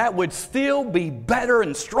 that would still be better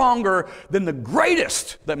and stronger than the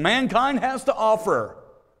greatest that mankind has to offer.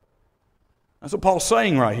 That's what Paul's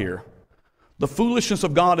saying right here. The foolishness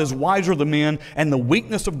of God is wiser than men, and the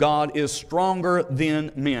weakness of God is stronger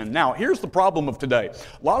than men. Now, here's the problem of today.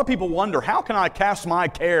 A lot of people wonder, how can I cast my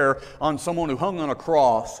care on someone who hung on a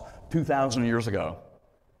cross 2,000 years ago?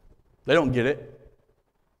 They don't get it.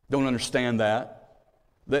 Don't understand that.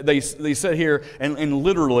 They sit here and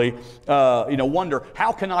literally, wonder,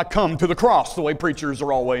 how can I come to the cross, the way preachers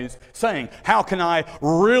are always saying? How can I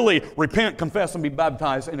really repent, confess, and be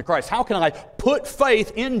baptized into Christ? How can I put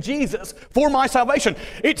faith in Jesus for my salvation?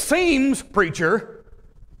 It seems, preacher,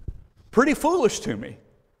 pretty foolish to me.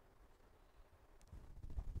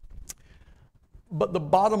 But the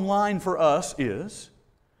bottom line for us is,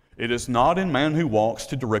 it is not in man who walks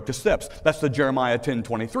to direct his steps. That's the Jeremiah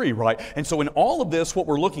 10:23, right? And so in all of this, what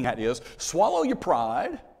we're looking at is swallow your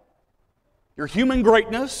pride, your human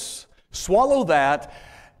greatness, swallow that,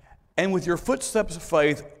 and with your footsteps of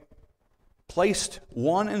faith placed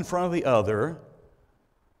one in front of the other,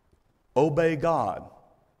 obey God.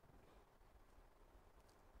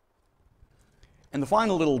 And the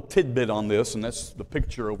final little tidbit on this, and that's the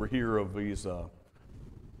picture over here of these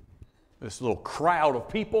this little crowd of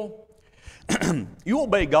people. You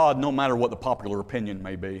obey God no matter what the popular opinion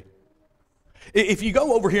may be. If you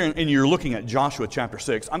go over here and you're looking at Joshua chapter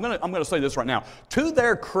 6, I'm going to say this right now. To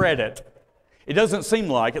their credit, it doesn't seem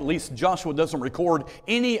like, at least Joshua doesn't record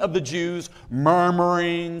any of the Jews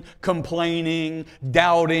murmuring, complaining,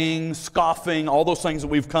 doubting, scoffing, all those things that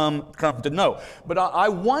we've come to know. But I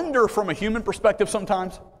wonder from a human perspective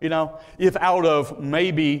sometimes, if out of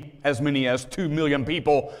maybe as many as 2 million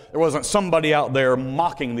people, there wasn't somebody out there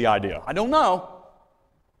mocking the idea. I don't know.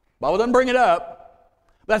 Bible doesn't bring it up.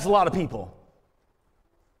 That's a lot of people.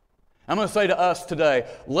 I'm going to say to us today,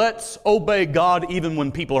 let's obey God even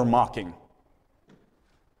when people are mocking.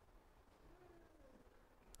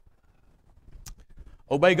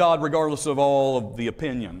 Obey God regardless of all of the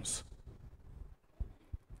opinions.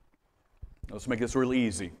 Let's make this really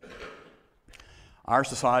easy. Our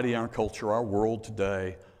society, our culture, our world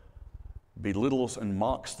today belittles and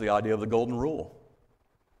mocks the idea of the golden rule.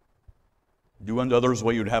 Do unto others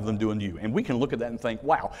what you would have them do unto you. And we can look at that and think,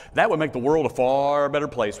 wow, that would make the world a far better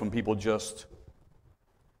place when people just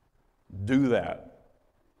do that.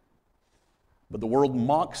 But the world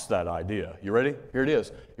mocks that idea. You ready? Here it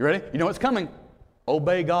is. You ready? You know what's coming.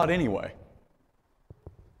 Obey God anyway.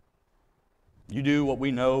 You do what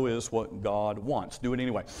we know is what God wants. Do it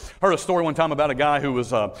anyway. Heard a story one time about a guy who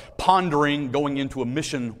was pondering going into a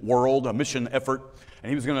mission world, a mission effort, and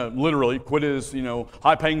he was going to literally quit his,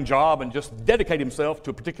 high-paying job and just dedicate himself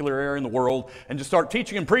to a particular area in the world and just start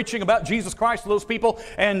teaching and preaching about Jesus Christ to those people.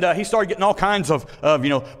 And he started getting all kinds of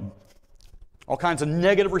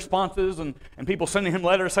negative responses and people sending him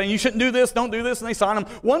letters saying, you shouldn't do this, don't do this, and they sign them.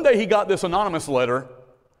 One day he got this anonymous letter,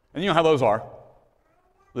 and you know how those are.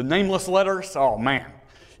 The nameless letters, oh man.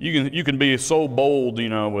 you can be so bold,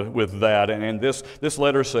 with that. And this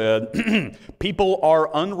letter said, people are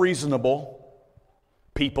unreasonable,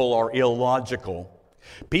 people are illogical,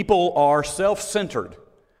 people are self-centered.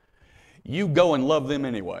 You go and love them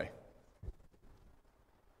anyway.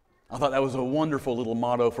 I thought that was a wonderful little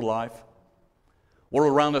motto for life.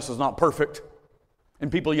 World around us is not perfect.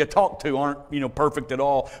 And people you talk to aren't, perfect at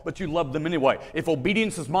all, but you love them anyway. If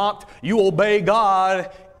obedience is mocked, you obey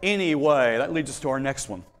God anyway. That leads us to our next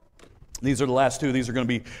one. These are the last two. These are going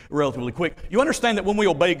to be relatively quick. You understand that when we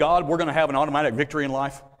obey God, we're going to have an automatic victory in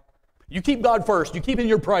life? You keep God first. You keep Him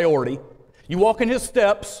your priority. You walk in His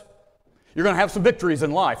steps. You're going to have some victories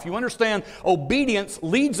in life. You understand obedience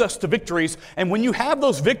leads us to victories, and when you have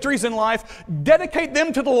those victories in life, dedicate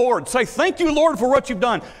them to the Lord. Say, thank you, Lord, for what you've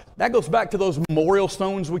done. That goes back to those memorial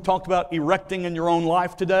stones we talked about erecting in your own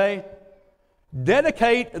life today.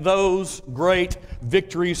 Dedicate those great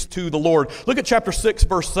victories to the Lord. Look at chapter 6,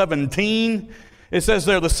 verse 17. It says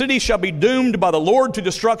there, the city shall be doomed by the Lord to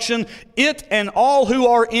destruction, it and all who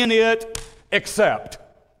are in it, except.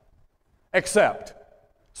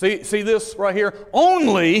 See this right here?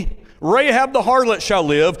 Only Rahab the harlot shall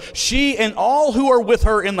live, she and all who are with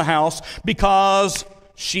her in the house, because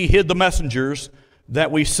she hid the messengers that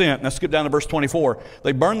we sent. Now skip down to verse 24.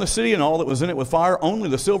 They burned the city and all that was in it with fire. Only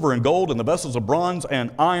the silver and gold and the vessels of bronze and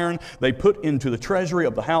iron they put into the treasury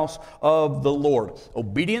of the house of the Lord.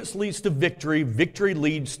 Obedience leads to victory. Victory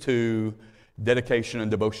leads to dedication and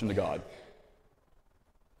devotion to God.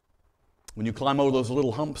 When you climb over those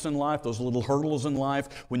little humps in life, those little hurdles in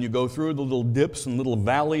life, when you go through the little dips and little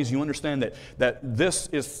valleys, you understand that this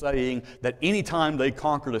is saying that any time they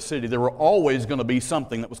conquered a city, there were always going to be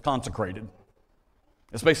something that was consecrated.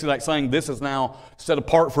 It's basically like saying this is now set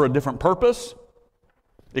apart for a different purpose.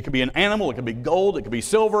 It could be an animal, it could be gold, it could be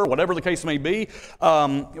silver, whatever the case may be.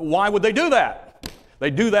 Why would they do that?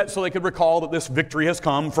 They do that so they could recall that this victory has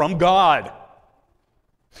come from God.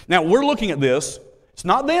 Now, we're looking at this. It's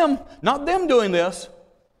not them doing this.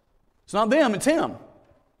 It's not them, it's Him.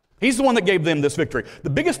 He's the one that gave them this victory. The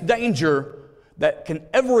biggest danger that can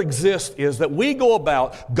ever exist is that we go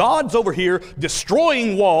about, God's over here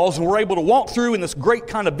destroying walls, and we're able to walk through in this great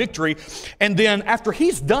kind of victory, and then after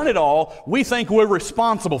He's done it all, we think we're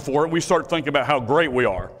responsible for it. We start thinking about how great we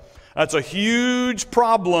are. That's a huge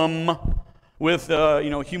problem with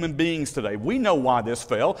human beings today. We know why this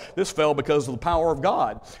fell. This fell because of the power of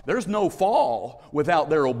God. There's no fall without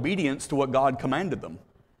their obedience to what God commanded them.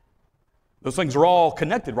 Those things are all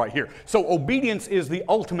connected right here. So obedience is the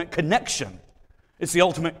ultimate connection. It's the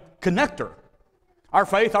ultimate connector. Our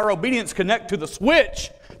faith, our obedience connect to the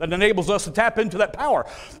switch that enables us to tap into that power.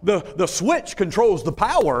 The switch controls the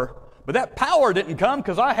power, but that power didn't come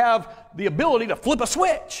because I have the ability to flip a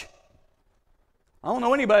switch. I don't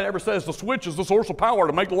know anybody that ever says the switch is the source of power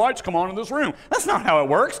to make the lights come on in this room. That's not how it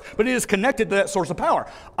works, but it is connected to that source of power.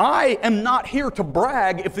 I am not here to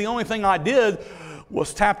brag if the only thing I did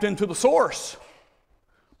was tapped into the source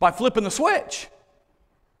by flipping the switch.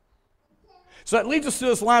 So that leads us to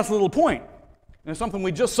this last little point, and it's something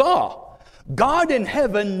we just saw. God in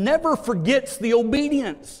heaven never forgets the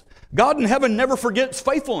obedience. God in heaven never forgets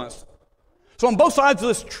faithfulness. So on both sides of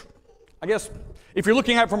this, I guess, if you're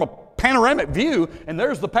looking at it from a panoramic view, and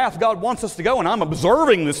there's the path God wants us to go, and I'm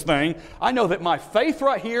observing this thing, I know that my faith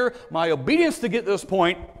right here, my obedience to get to this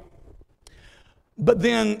point, but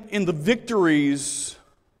then in the victories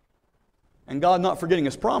and God not forgetting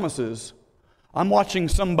His promises, I'm watching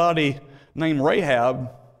somebody named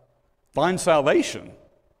Rahab find salvation.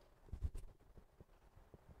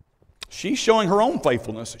 She's showing her own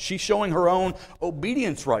faithfulness. She's showing her own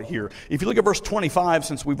obedience right here. If you look at verse 25,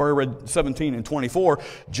 since we've already read 17 and 24,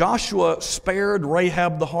 Joshua spared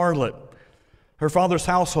Rahab the harlot, her father's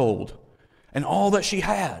household, and all that she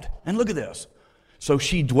had. And look at this. So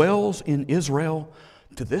she dwells in Israel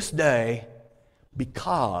to this day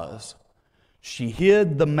because she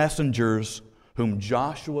hid the messengers whom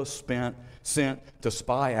Joshua sent to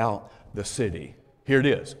spy out the city. Here it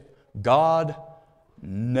is. God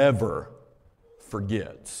never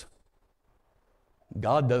forgets.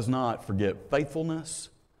 God does not forget faithfulness.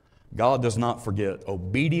 God does not forget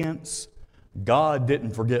obedience. God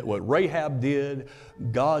didn't forget what Rahab did.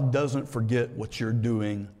 God doesn't forget what you're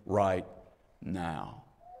doing right now.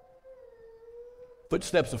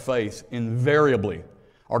 Footsteps of faith invariably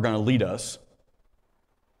are going to lead us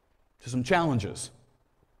to some challenges.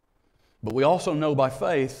 But we also know by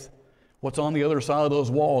faith what's on the other side of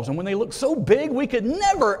those walls. And when they look so big, we could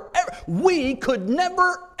never,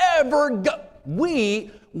 ever go.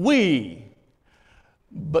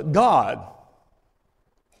 But God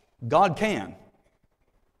can.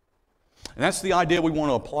 And that's the idea we want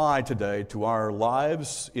to apply today to our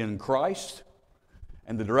lives in Christ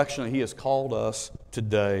and the direction that He has called us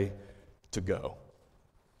today to go.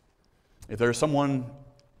 If there's someone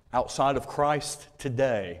outside of Christ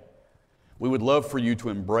today, we would love for you to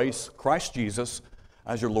embrace Christ Jesus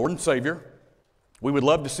as your Lord and Savior. We would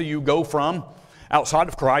love to see you go from outside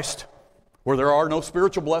of Christ, where there are no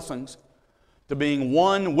spiritual blessings, to being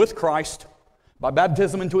one with Christ by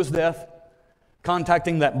baptism into His death,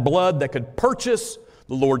 contacting that blood that could purchase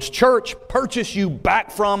the Lord's church, purchase you back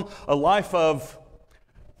from a life of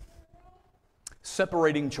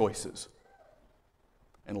separating choices,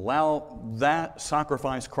 and allow that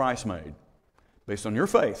sacrifice Christ made, based on your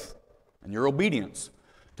faith and your obedience,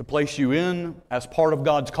 to place you in as part of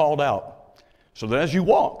God's called out, so that as you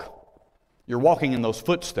walk, you're walking in those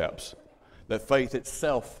footsteps that faith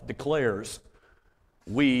itself declares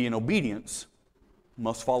we, in obedience,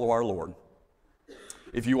 must follow our Lord.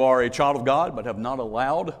 If you are a child of God but have not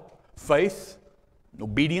allowed faith and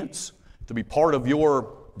obedience to be part of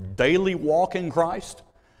your daily walk in Christ,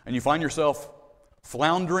 and you find yourself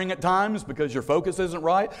floundering at times because your focus isn't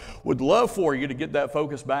right, would love for you to get that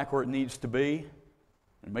focus back where it needs to be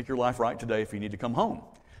and make your life right today. If you need to come home,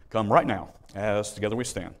 come right now as together we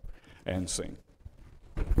stand and sing.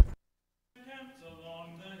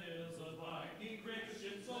 Along the hills of light,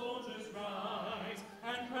 Christian soldiers rise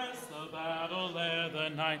and press the battle ere the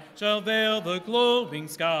night shall veil the glowing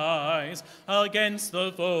skies. Against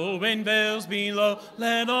the foe in vales below,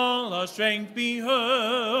 let all our strength be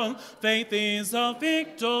hurled. Faith is a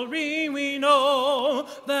victory we know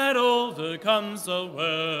that overcomes the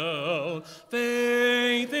world.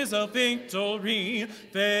 Faith is a victory,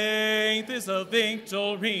 faith is a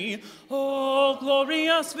victory. Oh,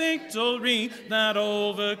 glorious victory that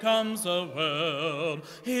overcomes the world.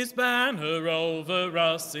 His banner over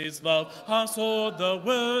us is love, our sword the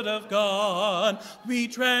word of God. We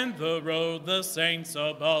tread the road the saints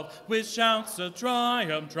above with shouts of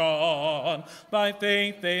triumph drawn. By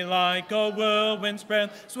faith they like a whirlwind spread,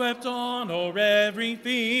 swept on o'er every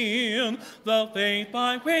field. The faith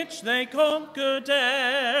by which they conquer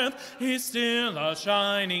death is still our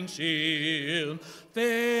shining shield.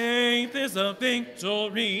 Faith is a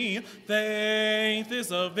victory, faith is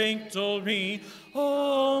a victory.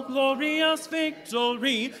 Oh, glorious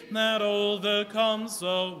victory that overcomes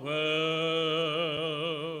the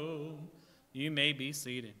world. You may be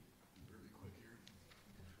seated.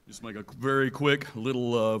 Just make a very quick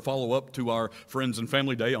little follow-up to our Friends and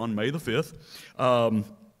Family Day on May the 5th.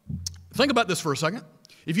 Think about this for a second.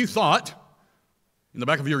 If you thought in the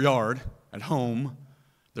back of your yard at home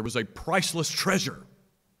there was a priceless treasure,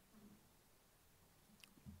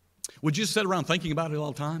 would you sit around thinking about it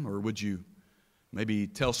all the time, or would you maybe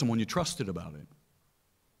tell someone you trusted about it?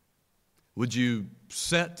 Would you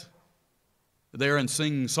sit there and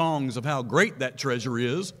sing songs of how great that treasure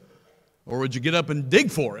is, or would you get up and dig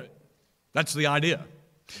for it? That's the idea.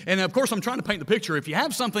 And of course, I'm trying to paint the picture. If you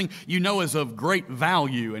have something you know is of great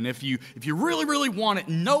value, and if you really, really want it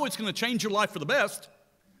and know it's going to change your life for the best,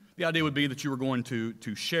 the idea would be that you were going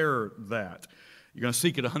to share that. You're going to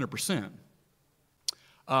seek it 100%.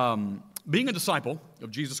 Being a disciple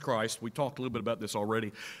of Jesus Christ, we talked a little bit about this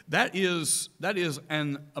already, that is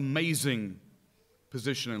an amazing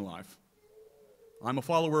position in life. I'm a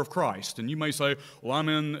follower of Christ, and you may say, well, I'm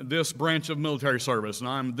in this branch of military service, and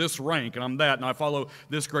I'm this rank, and I'm that, and I follow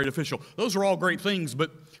this great official. Those are all great things,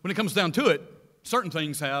 but when it comes down to it, certain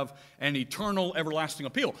things have an eternal, everlasting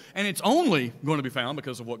appeal. And it's only going to be found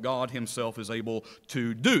because of what God Himself is able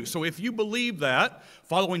to do. So if you believe that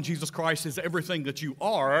following Jesus Christ is everything that you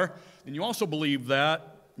are, then you also believe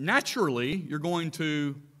that naturally you're going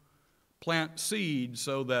to plant seed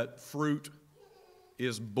so that fruit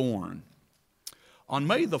is born. On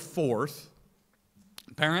May the 4th,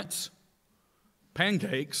 parents,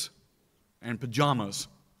 pancakes, and pajamas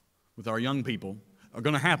with our young people are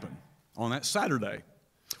going to happen on that Saturday.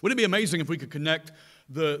 Wouldn't it be amazing if we could connect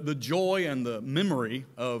the joy and the memory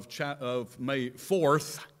of May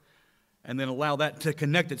 4th and then allow that to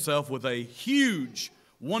connect itself with a huge,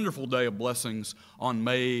 wonderful day of blessings on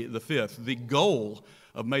May the 5th. The goal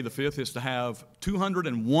of May the 5th is to have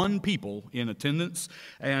 201 people in attendance,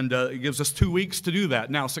 and it gives us 2 weeks to do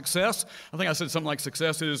that. Now, success, I think I said something like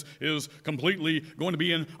success is completely going to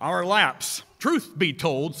be in our laps. Truth be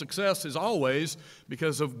told, success is always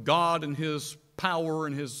because of God and His power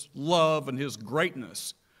and His love and His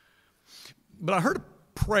greatness. But I heard a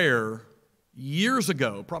prayer years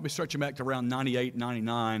ago, probably stretching back to around 98,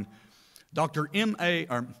 99, Dr.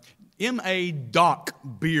 M.A.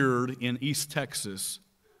 Doc Beard in East Texas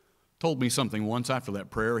told me something once after that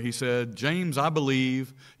prayer. He said, James, I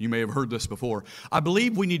believe, you may have heard this before, I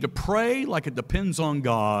believe we need to pray like it depends on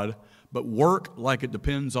God, but work like it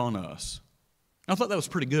depends on us. I thought that was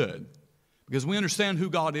pretty good, because we understand who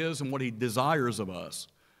God is and what He desires of us.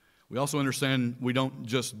 We also understand we don't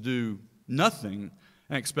just do nothing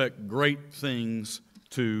and expect great things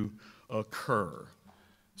to occur.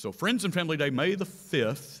 So Friends and Family Day, May the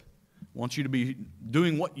 5th, wants you to be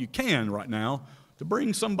doing what you can right now to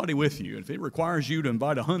bring somebody with you. If it requires you to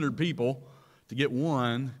invite 100 people to get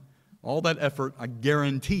one, all that effort, I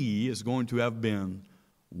guarantee, is going to have been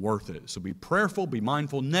worth it. So be prayerful, be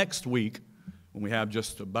mindful. Next week, when we have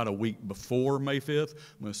just about a week before May 5th,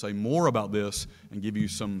 I'm going to say more about this and give you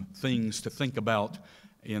some things to think about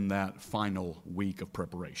in that final week of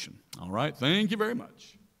preparation. All right? Thank you very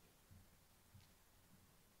much.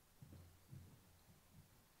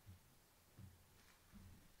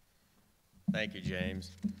 Thank you,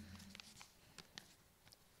 James.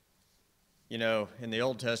 You know, in the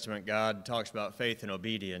Old Testament, God talks about faith and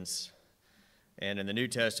obedience. And in the New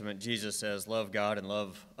Testament, Jesus says, love God and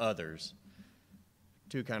love others.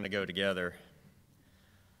 Two kind of go together.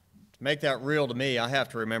 To make that real to me, I have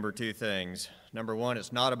to remember two things. Number one,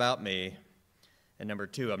 it's not about me. And number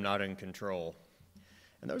two, I'm not in control.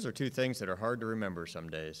 And those are two things that are hard to remember some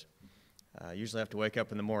days. I usually have to wake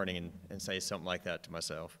up in the morning and say something like that to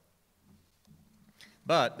myself.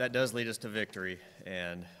 But that does lead us to victory,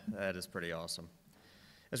 and that is pretty awesome.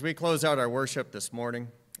 As we close out our worship this morning,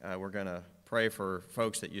 we're going to pray for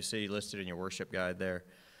folks that you see listed in your worship guide there.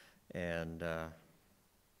 And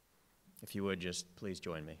if you would, just please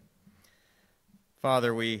join me.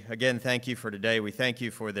 Father, we again thank you for today. We thank you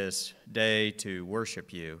for this day to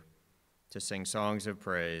worship you, to sing songs of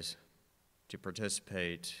praise, to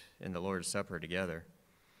participate in the Lord's Supper together.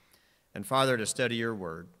 And Father, to study your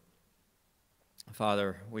word.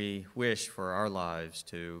 Father, we wish for our lives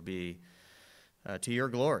to be to your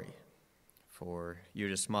glory, for you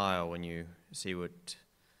to smile when you see what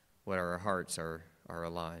our hearts are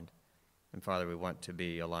aligned. And Father, we want to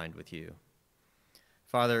be aligned with you.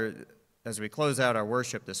 Father, as we close out our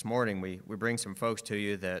worship this morning, we bring some folks to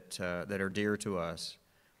you that are dear to us,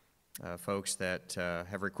 folks that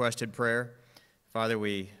have requested prayer. Father,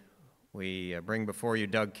 we bring before you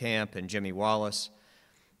Doug Camp and Jimmy Wallace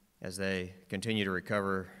as they continue to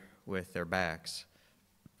recover with their backs.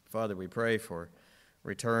 Father, we pray for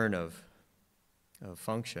return of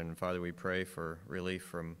function. Father, we pray for relief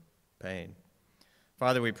from pain.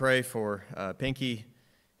 Father, we pray for Pinky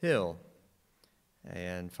Hill.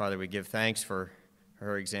 And Father, we give thanks for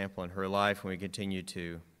her example in her life, and we continue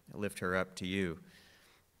to lift her up to you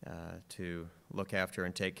to look after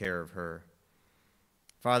and take care of her.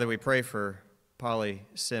 Father, we pray for Polly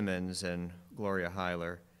Simmons and Gloria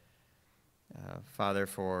Heiler. Father,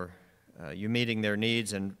 for you meeting their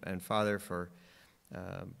needs, and Father, for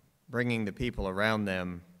bringing the people around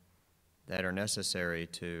them that are necessary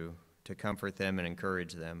to comfort them and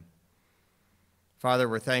encourage them. Father,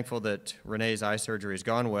 we're thankful that Renee's eye surgery has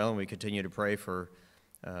gone well, and we continue to pray for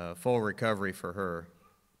full recovery for her.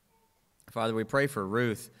 Father, we pray for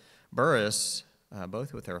Ruth Burris,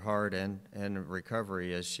 both with her heart and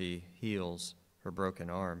recovery as she heals her broken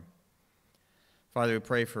arm. Father, we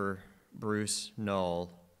pray for Bruce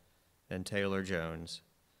Null and Taylor Jones.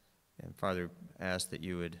 And Father, ask that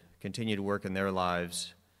you would continue to work in their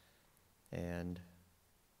lives and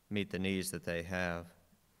meet the needs that they have.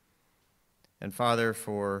 And Father,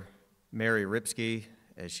 for Mary Ripsky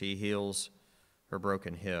as she heals her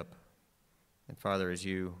broken hip. And Father, as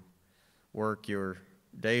you work your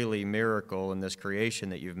daily miracle in this creation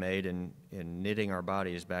that you've made in knitting our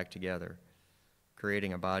bodies back together,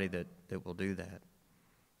 creating a body that will do that.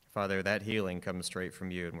 Father, that healing comes straight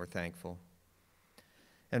from you, and we're thankful.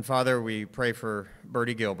 And Father, we pray for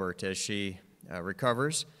Bertie Gilbert as she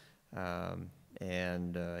recovers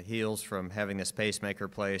and heals from having this pacemaker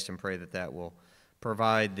placed, and pray that will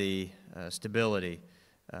provide the stability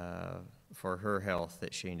for her health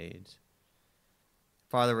that she needs.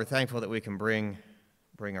 Father, we're thankful that we can bring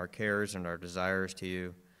our cares and our desires to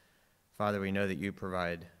you. Father, we know that you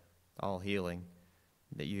provide all healing,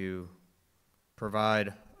 that you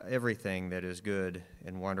provide everything that is good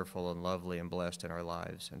and wonderful and lovely and blessed in our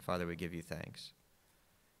lives. And Father, we give you thanks.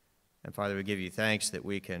 And Father, we give you thanks that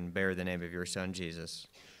we can bear the name of your Son, Jesus.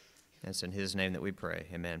 And it's in his name that we pray.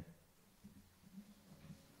 Amen.